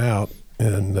pulling out,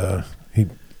 and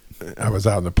I was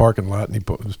out in the parking lot, and he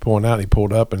was pulling out, and he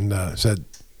pulled up and said,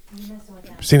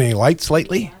 "Seen any lights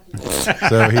lately?"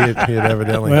 So he had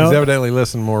evidently he's evidently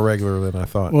listened more regular than I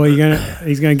thought. Well,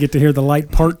 he's gonna get to hear the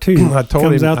Light Part 2. I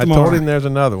told him there's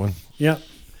another one. Yep.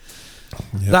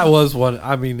 That was one.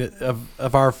 I mean,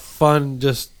 of our fun,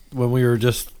 just when we were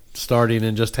just starting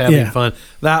and just having fun.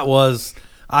 That was.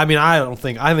 I mean, I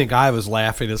think I was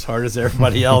laughing as hard as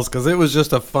everybody else because it was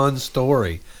just a fun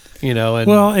story, And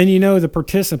the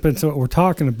participants that we're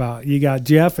talking about, you got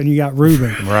Jeff and you got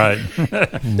Ruben, right?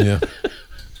 Yeah.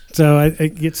 So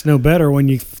it gets no better when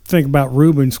you think about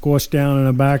Ruben squashed down in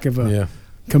the back of a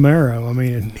Camaro. I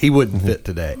mean, he wouldn't fit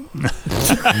today.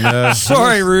 No,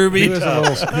 sorry, Ruby. He was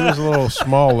a little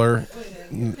smaller.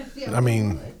 I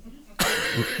mean,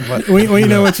 we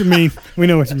know what you mean. We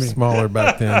know what you mean. Smaller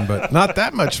back then, but not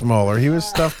that much smaller. He was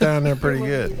stuffed down there pretty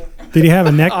good. Did he have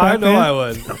a neck? I back know then? I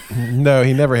would. No,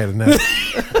 he never had a neck.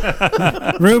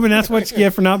 Ruben, that's what you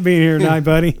get for not being here tonight,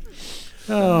 buddy.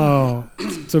 Oh,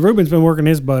 so Ruben's been working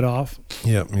his butt off.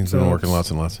 Yep, he's been working lots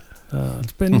and lots.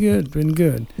 It's been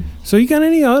good, So you got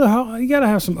any other? You got to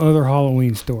have some other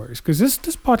Halloween stories because this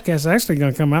podcast is actually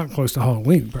going to come out close to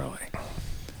Halloween, probably.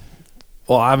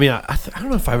 Well, I mean, I don't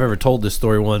know if I've ever told this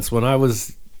story once. When I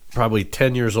was probably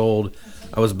 10 years old,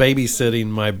 I was babysitting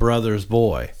my brother's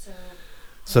boy.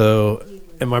 So,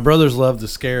 and my brothers love to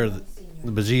scare the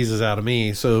bejesus out of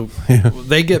me. So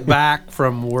they get back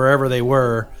from wherever they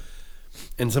were,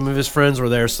 and some of his friends were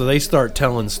there, so they start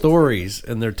telling stories,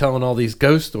 and they're telling all these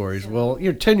ghost stories. Well,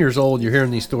 you're 10 years old, you're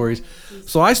hearing these stories,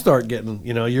 so I start getting,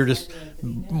 you're just,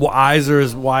 eyes are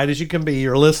as wide as you can be.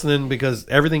 You're listening because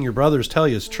everything your brothers tell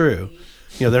you is true.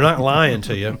 They're not lying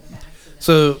to you.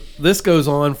 So this goes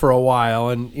on for a while,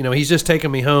 and he's just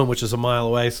taking me home, which is a mile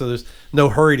away, so there's no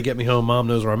hurry to get me home. Mom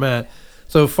knows where I'm at.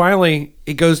 So finally,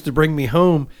 he goes to bring me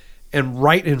home, and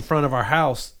right in front of our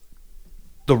house,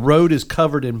 the road is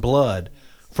covered in blood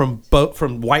from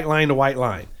white line to white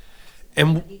line.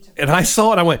 And I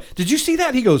saw it. I went, "Did you see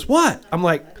that?" He goes, "What?" I'm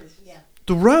like,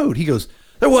 "The road." He goes,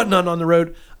 "There wasn't none on the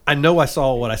road." I know I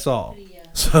saw what I saw.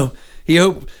 So he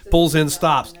pulls in,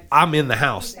 stops. I'm in the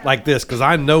house like this because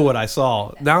I know what I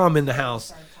saw. Now I'm in the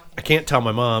house. I can't tell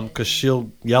my mom because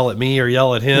she'll yell at me or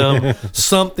yell at him.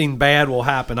 Something bad will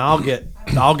happen. I'll get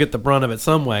the brunt of it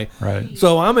some way. Right.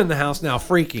 So I'm in the house now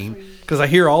freaking because I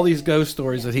hear all these ghost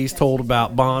stories that he's told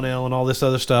about Bonnell and all this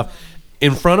other stuff.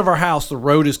 In front of our house, the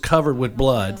road is covered with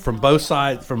blood from both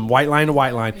sides, from white line to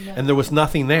white line, and there was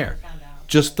nothing there,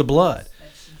 just the blood.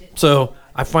 So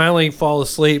I finally fall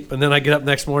asleep, and then I get up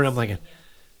next morning. I'm thinking,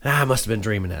 I must have been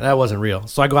dreaming that. That wasn't real.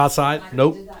 So I go outside.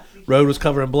 Nope. Road was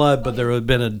covered in blood, but there had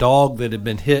been a dog that had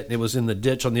been hit, and it was in the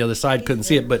ditch on the other side. Couldn't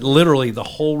see it, but literally the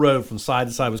whole road from side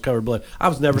to side was covered in blood. I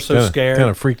was never so scared. Kind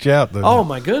of freaked you out, though. Oh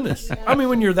my goodness! I mean,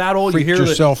 when you're that old, Freaked you hear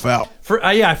yourself out.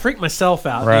 I freaked myself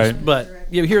out. Right. But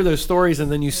you hear those stories,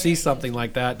 and then you see something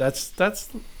like that. That's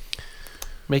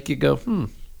make you go,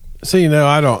 So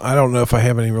I don't know if I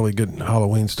have any really good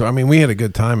Halloween story. I mean, we had a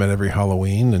good time at every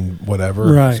Halloween and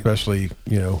whatever. Right. Especially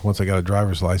once I got a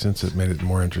driver's license, it made it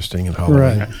more interesting in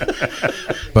Halloween. Right.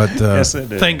 But Yes, it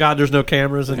did. Thank God there's no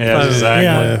cameras and Yeah, phones.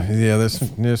 exactly. Yeah.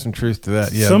 there's some truth to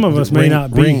that. Yeah, Some of us may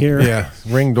not be here. Yeah,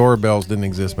 Ring doorbells didn't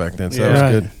exist back then, so that was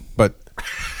Right. good. But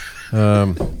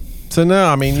so no,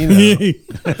 I mean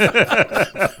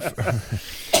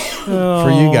for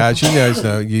you guys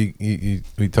know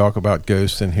we talk about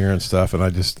ghosts in here and stuff, and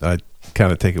I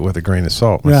kind of take it with a grain of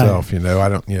salt myself. Right. I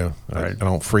don't I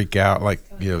don't freak out like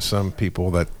some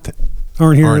people that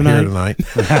Aren't here aren't tonight.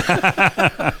 here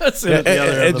tonight. That's it. At the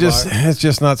other end of the bar. It's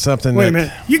just not something. Wait a that,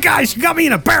 minute. You guys got me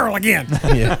in a barrel again.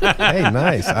 Yeah. Hey,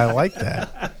 nice. I like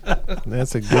that.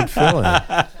 That's a good feeling.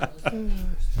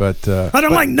 But I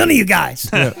don't like none of you guys.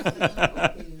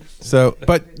 so,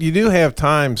 but you do have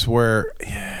times where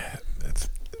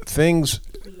things,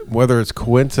 whether it's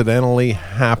coincidentally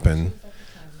happen,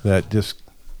 that just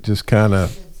kind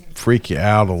of freak you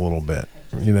out a little bit,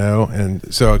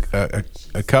 And so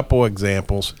a couple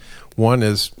examples. One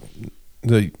is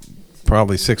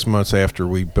probably 6 months after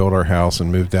we built our house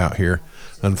and moved out here.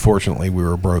 Unfortunately, we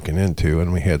were broken into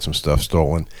and we had some stuff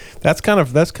stolen. That's kind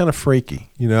of freaky.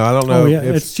 I don't know. Oh yeah,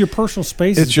 if it's your personal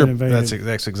space. it's your. Invaded.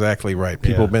 That's exactly right.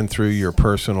 People have been through your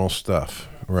personal stuff,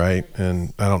 right?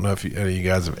 And I don't know if any of you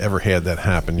guys have ever had that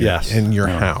happen. Yes. In your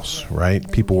house, right?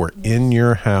 People were in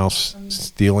your house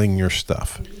stealing your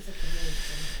stuff.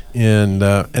 And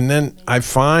then I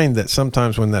find that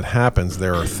sometimes when that happens,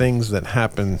 there are things that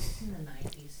happen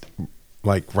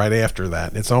like right after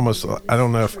that. It's almost, I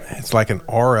don't know if it's like an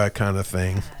aura kind of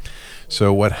thing.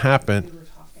 So what happened?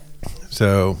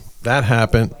 So that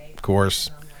happened, of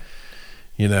course,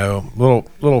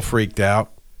 little freaked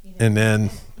out. And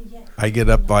then I get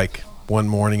up like one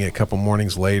morning, a couple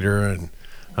mornings later, and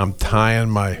I'm tying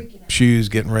my shoes,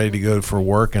 getting ready to go for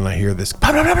work, and I hear this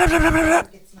pop, pop, pop, pop, pop, pop, pop.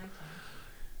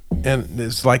 And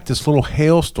it's like this little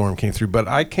hailstorm came through. But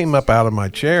I came up out of my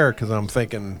chair because I'm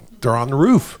thinking they're on the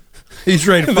roof. He's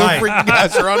ready to The fight. freaking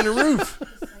guys are on the roof.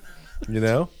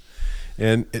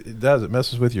 And it does. It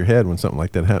messes with your head when something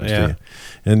like that happens to you.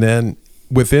 And then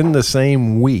within the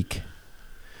same week,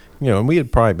 and we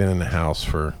had probably been in the house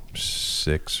for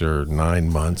 6 or 9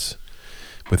 months.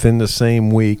 Within the same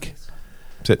week,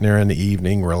 sitting there in the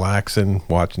evening, relaxing,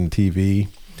 watching TV,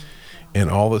 and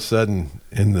all of a sudden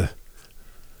in the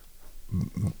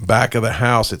back of the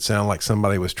house, it sounded like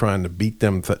somebody was trying to beat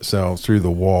themselves through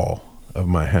the wall of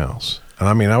my house. And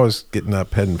I mean, I was getting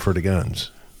up heading for the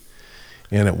guns,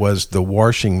 and it was the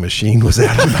washing machine was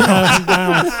out of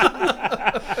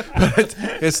But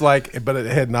it's like, but it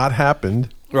had not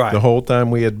happened Right. the whole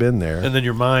time we had been there. And then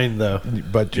your mind, though.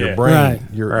 But your Yeah. brain,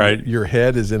 Right. your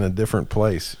head is in a different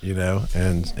place,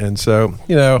 and so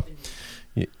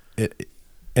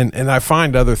and I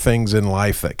find other things in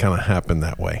life that kind of happen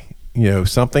that way.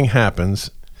 Something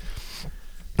happens.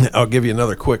 I'll give you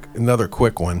another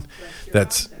quick one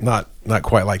that's not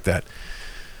quite like that.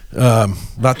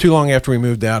 Not too long after we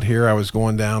moved out here, I was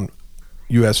going down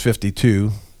US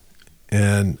 52,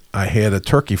 and I had a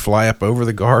turkey fly up over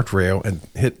the guardrail and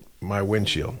hit my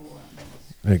windshield.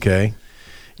 Okay,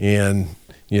 And,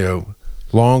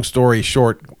 long story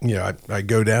short, I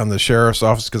go down to the sheriff's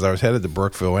office because I was headed to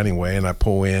Brookville anyway, and I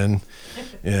pull in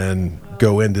and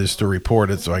go in just to report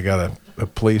it. So I got a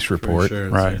police report.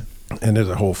 Right. And there's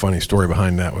a whole funny story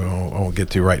behind that we won't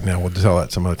get to right now. We'll tell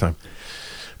that some other time.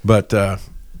 But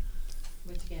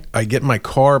I get my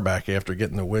car back after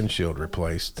getting the windshield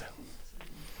replaced.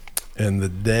 And the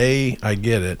day I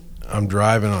get it, I'm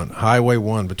driving on Highway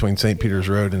 1 between St. Peter's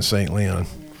Road and St. Leon.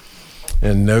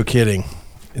 And no kidding,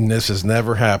 and this has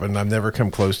never happened. I've never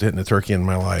come close to hitting a turkey in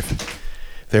my life.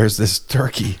 There's this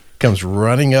turkey comes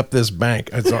running up this bank.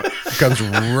 Comes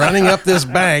running up this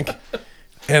bank,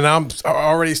 and I'm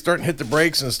already starting to hit the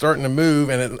brakes and starting to move,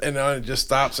 and it just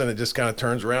stops, and it just kind of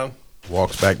turns around,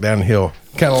 walks back down the hill,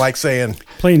 kind of like saying,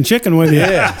 playing chicken with you.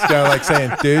 Yeah, it's kind of like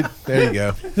saying, dude, there you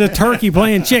go. The turkey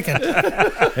playing chicken.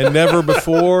 And never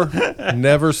before,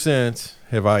 never since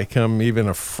have I come even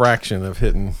a fraction of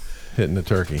hitting the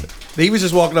turkey. He was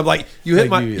just walking up like, you hit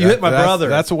my brother.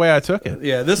 That's the way I took it.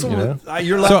 Yeah, this one,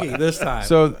 you're lucky this time.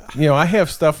 So, I have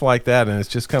stuff like that, and it's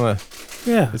just kind of,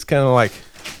 it's kind of like,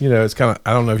 it's kind of,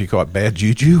 I don't know if you call it bad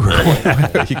juju or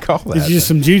what you call that. It's just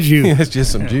some juju. It's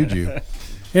just some juju.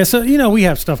 Yeah, so, we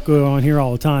have stuff going on here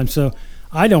all the time, so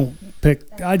I don't pick,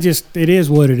 it is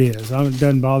what it is. It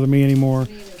doesn't bother me anymore,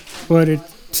 but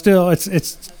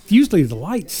it's usually the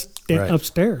lights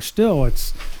upstairs still.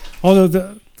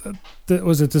 Although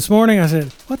was it this morning? I said,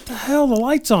 what the hell? The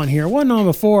light's on here. It wasn't on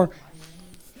before.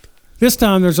 This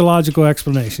time there's a logical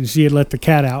explanation. She had let the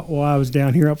cat out while I was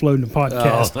down here uploading the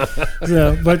podcast.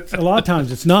 So, but a lot of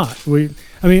times it's not.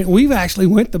 We've actually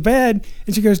went to bed,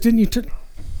 and she goes, didn't you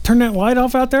turn that light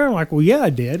off out there? I'm like, well, yeah, I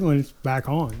did when it's back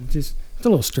on. It's a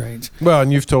little strange. Well,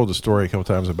 and you've told the story a couple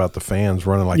times about the fans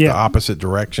running the opposite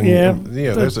direction. Yeah.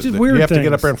 There's just weird you have things. to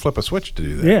get up there and flip a switch to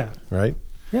do that. Yeah. Right?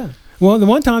 Yeah. Well, the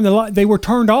one time they were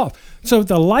turned off. So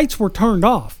the lights were turned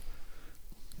off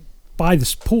by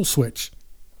this pull switch.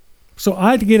 So I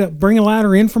had to bring a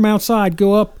ladder in from outside,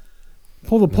 go up,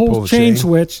 pull the chain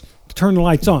switch to turn the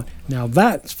lights on. Now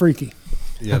that's freaky.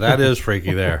 Yeah, that is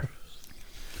freaky there.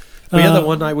 We had that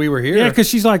one night we were here. Yeah, because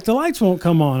she's like, the lights won't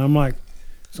come on. I'm like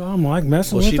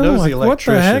messing with she her. knows I'm the like, what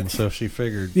the electrician, heck? so she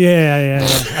figured. Yeah.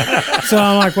 So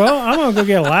I'm like, well, I'm going to go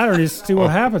get a ladder to see what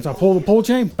happens. I pull the pull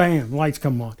chain, bam, lights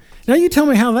come on. Now you tell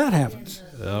me how that happens.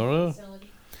 I don't know.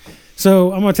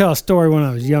 So I'm going to tell a story when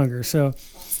I was younger. So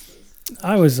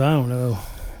I was, 7,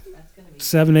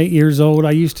 8 years old.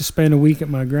 I used to spend a week at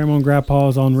my grandma and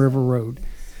grandpa's on River Road.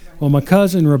 Well, my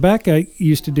cousin Rebecca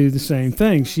used to do the same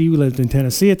thing. She lived in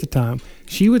Tennessee at the time.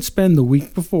 She would spend the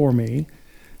week before me.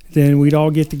 Then we'd all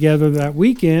get together that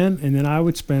weekend, and then I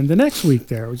would spend the next week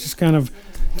there. It was just kind of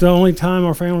the only time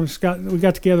our family we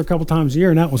got together a couple times a year,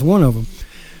 and that was one of them.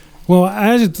 Well,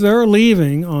 as they're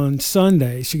leaving on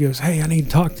Sunday, she goes, hey, I need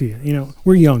to talk to you.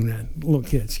 We're young then, little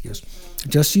kids. She goes,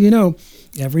 just so you know,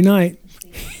 every night,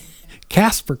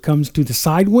 Casper comes to the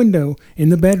side window in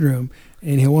the bedroom,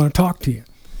 and he'll want to talk to you.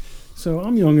 So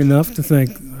I'm young enough to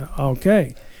think,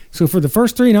 okay. So for the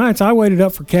first 3 nights, I waited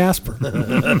up for Casper.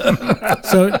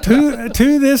 So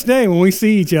to this day, when we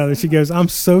see each other, she goes, I'm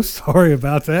so sorry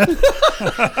about that.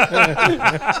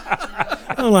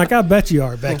 I'm like, I bet you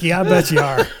are, Becky. I bet you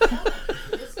are.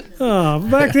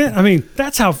 Back then,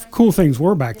 that's how cool things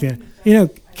were back then.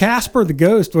 Casper the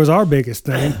Ghost was our biggest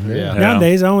thing. Yeah.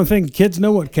 Nowadays, I don't think kids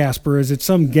know what Casper is. It's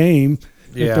some game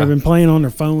that they've been playing on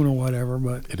their phone or whatever.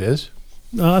 But it is?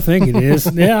 I think it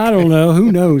is. Yeah, I don't know.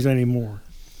 Who knows anymore?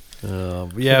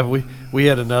 We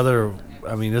had another.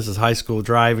 This is high school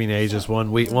driving ages.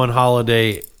 One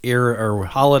holiday era or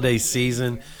holiday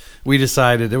season, we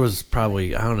decided there was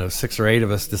probably 6 or 8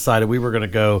 of us decided we were going to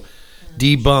go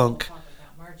debunk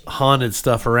haunted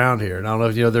stuff around here. And I don't know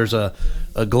if you know, there's a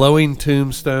glowing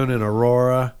tombstone in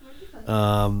Aurora.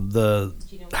 The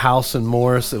house in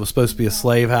Morris, it was supposed to be a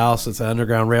slave house. It's an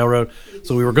underground railroad.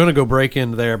 So we were going to go break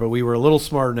into there, but we were a little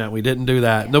smarter than that. We didn't do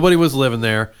that. Nobody was living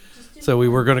there. So we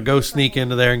were going to go sneak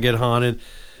into there and get haunted.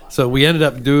 So we ended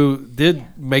up did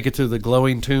make it to the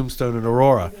glowing tombstone in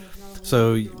Aurora.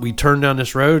 So we turned down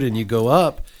this road and you go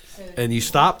up and you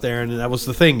stop there, and that was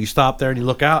the thing. You stop there and you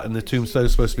look out and the tombstone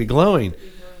is supposed to be glowing.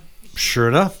 Sure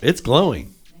enough, it's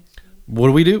glowing.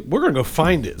 What do? We're going to go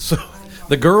find it. So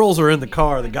the girls are in the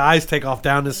car. The guys take off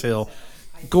down this hill,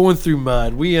 going through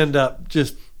mud. We end up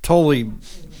just totally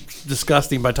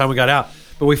disgusting by the time we got out.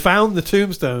 But we found the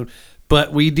tombstone,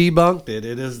 but we debunked it.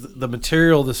 It is the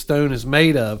material the stone is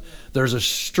made of. There's a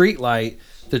street light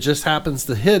that just happens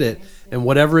to hit it, and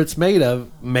whatever it's made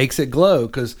of makes it glow,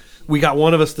 because we got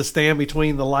one of us to stand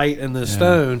between the light and the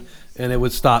stone, and it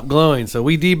would stop glowing. So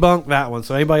we debunked that one.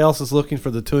 So anybody else is looking for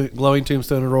the glowing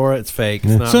tombstone aurora, it's fake.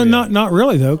 It's not So real. not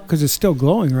really though, because it's still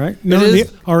glowing, right?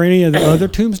 is. Are any of the other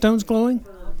tombstones glowing?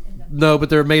 No, but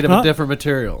they're made of Huh? a different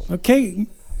material. Okay,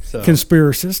 So.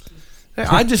 conspiracist. Hey,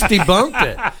 I just debunked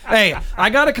it. Hey, I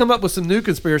got to come up with some new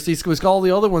conspiracies because all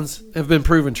the other ones have been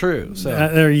proven true. So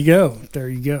There you go. There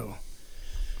you go.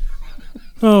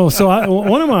 Oh, so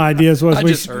one of my ideas was I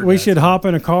just heard we that. should hop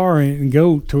in a car and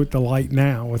go to the light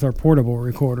now with our portable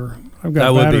recorder. I've got That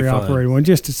a would be battery fun. operated one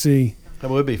just to see. that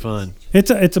would be fun.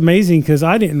 It's amazing because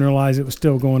I didn't realize it was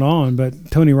still going on, but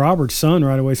Tony Roberts' son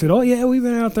right away said, "Oh yeah, we've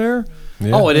been out there."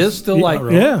 Yeah. Oh, it is still like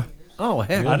Yeah. Oh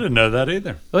heck, I didn't know that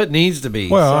either. Well, it needs to be.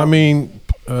 Well, So- I mean,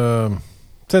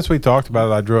 since we talked about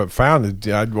it, I drew it, found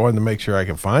it. I wanted to make sure I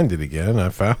could find it again. I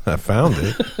found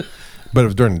it, but it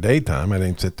was during the daytime. I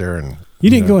didn't sit there and You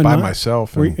didn't go at by night?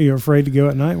 myself. Were And, you afraid to go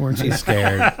at night, weren't you? he's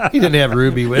scared. He didn't have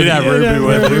Ruby with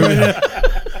him.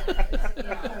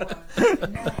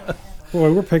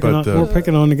 Boy, we're picking But, on we're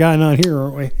picking on the guy not here,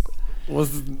 aren't we?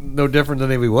 Was no different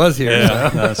than if he was here. Yeah,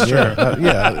 that's true.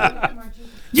 yeah,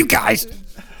 You guys.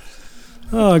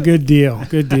 Oh, good deal.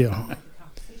 Good deal.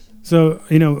 So,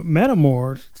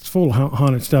 Metamore is full of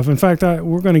haunted stuff. In fact,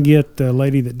 we're going to get the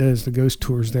lady that does the ghost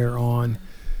tours there on.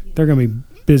 They're going to be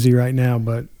busy right now,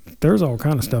 but there's all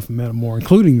kind of stuff in Metamore,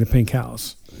 including the Pink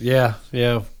House. Yeah.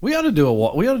 We ought to do a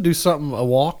walk. We ought to do a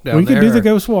walk down We there. could do the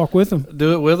ghost walk with them.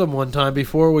 Do it with them one time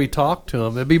before we talk to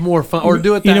them. It'd be more fun. Or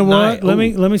do it that You know night. what?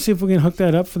 Let me see if we can hook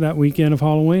that up for that weekend of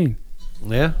Halloween.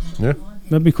 Yeah.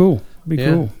 That'd be cool. Be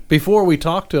Yeah. cool. Before we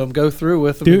talk to them, go through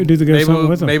with them. Do and the ghost maybe something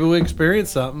with them. Maybe we experience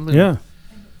something. and, Yeah.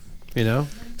 You know.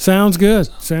 Sounds good.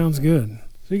 Sounds good.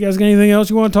 So you guys got anything else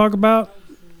you want to talk about?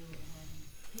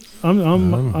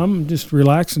 I'm just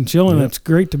relaxing, chilling. Yep. It's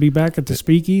great to be back at the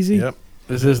Speakeasy. Yep.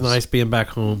 This is nice being back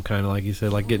home, kind of like you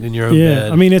said, like getting in your own Yeah,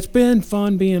 bed. I mean, it's been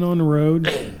fun being on the road.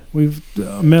 We've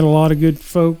met a lot of good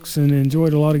folks and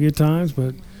enjoyed a lot of good times,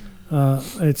 but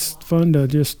it's fun to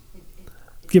just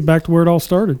get back to where it all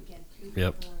started.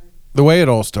 Yep. The way it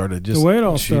all started. Just The way it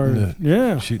all shooting started.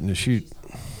 Yeah. Shooting the shoot.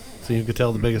 So you could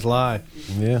tell the biggest lie.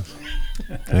 Yeah.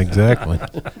 Exactly.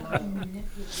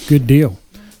 Good deal.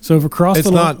 So if across It's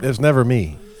the line, not. It's never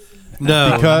me.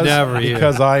 No, Never you.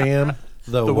 because I am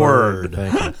the word.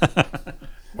 Thank you.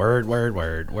 Word.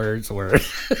 Word's the word.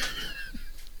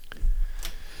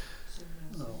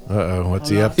 Uh-oh. What's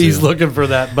he up to? He's looking for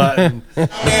that button.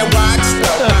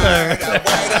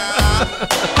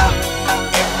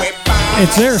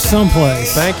 it's there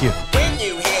someplace. Thank you.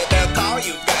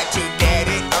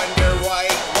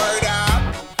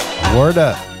 Word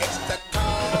up.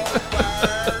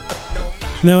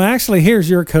 No, actually, here's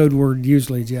your code word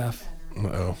usually, Jeff.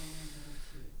 Uh-oh.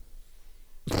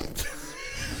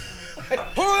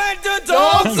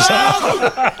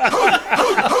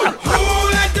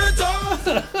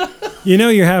 You know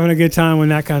you're having a good time when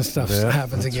that kind of stuff Yeah,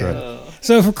 happens that's again. right.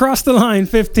 So for Cross the Line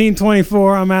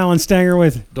 1524, I'm Alan Stanger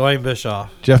with, Dwayne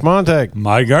Bischoff. Jeff Montag.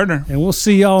 Mike Gardner. and we'll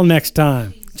see y'all next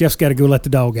time. Jeff's got to go let the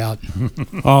dog out.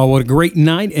 Oh, what a great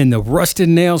night in the Rusted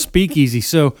Nail Speakeasy.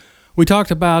 So we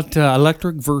talked about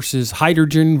electric versus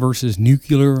hydrogen versus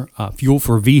nuclear fuel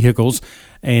for vehicles.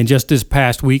 And just this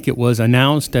past week, it was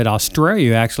announced that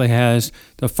Australia actually has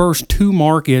the first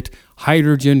to-market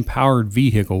hydrogen-powered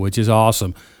vehicle, which is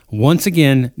awesome. Once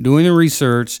again, doing the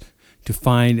research to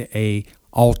find a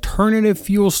alternative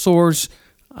fuel source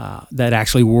that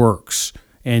actually works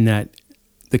and that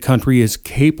the country is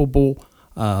capable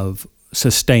of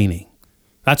sustaining.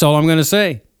 That's all I'm going to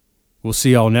say. We'll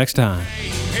see y'all next time.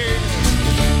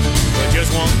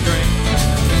 Just one drink.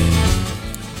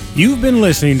 You've been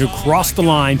listening to Cross the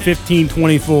Line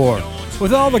 1524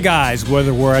 with all the guys,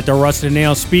 whether we're at the Rusted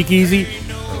Nail Speakeasy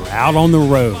or out on the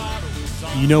road.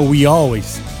 You know we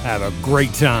always have a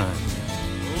great time.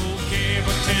 Okay,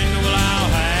 pretend well I'll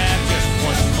have just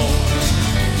one more.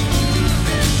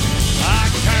 I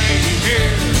came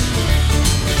here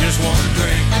for just one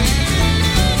drink.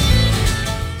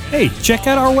 Hey, check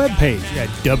out our webpage at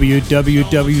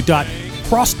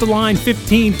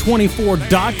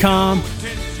www.crosstheline1524.com.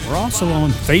 We're also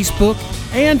on Facebook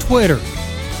and Twitter.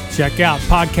 Check out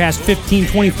Podcast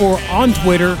 1524 on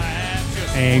Twitter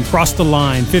and Cross the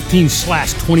Line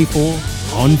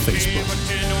 15/24 on Facebook.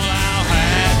 Pretend well I'll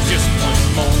have just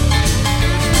one more.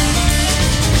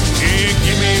 Yeah,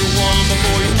 give me one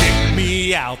before you kick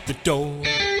me out the door.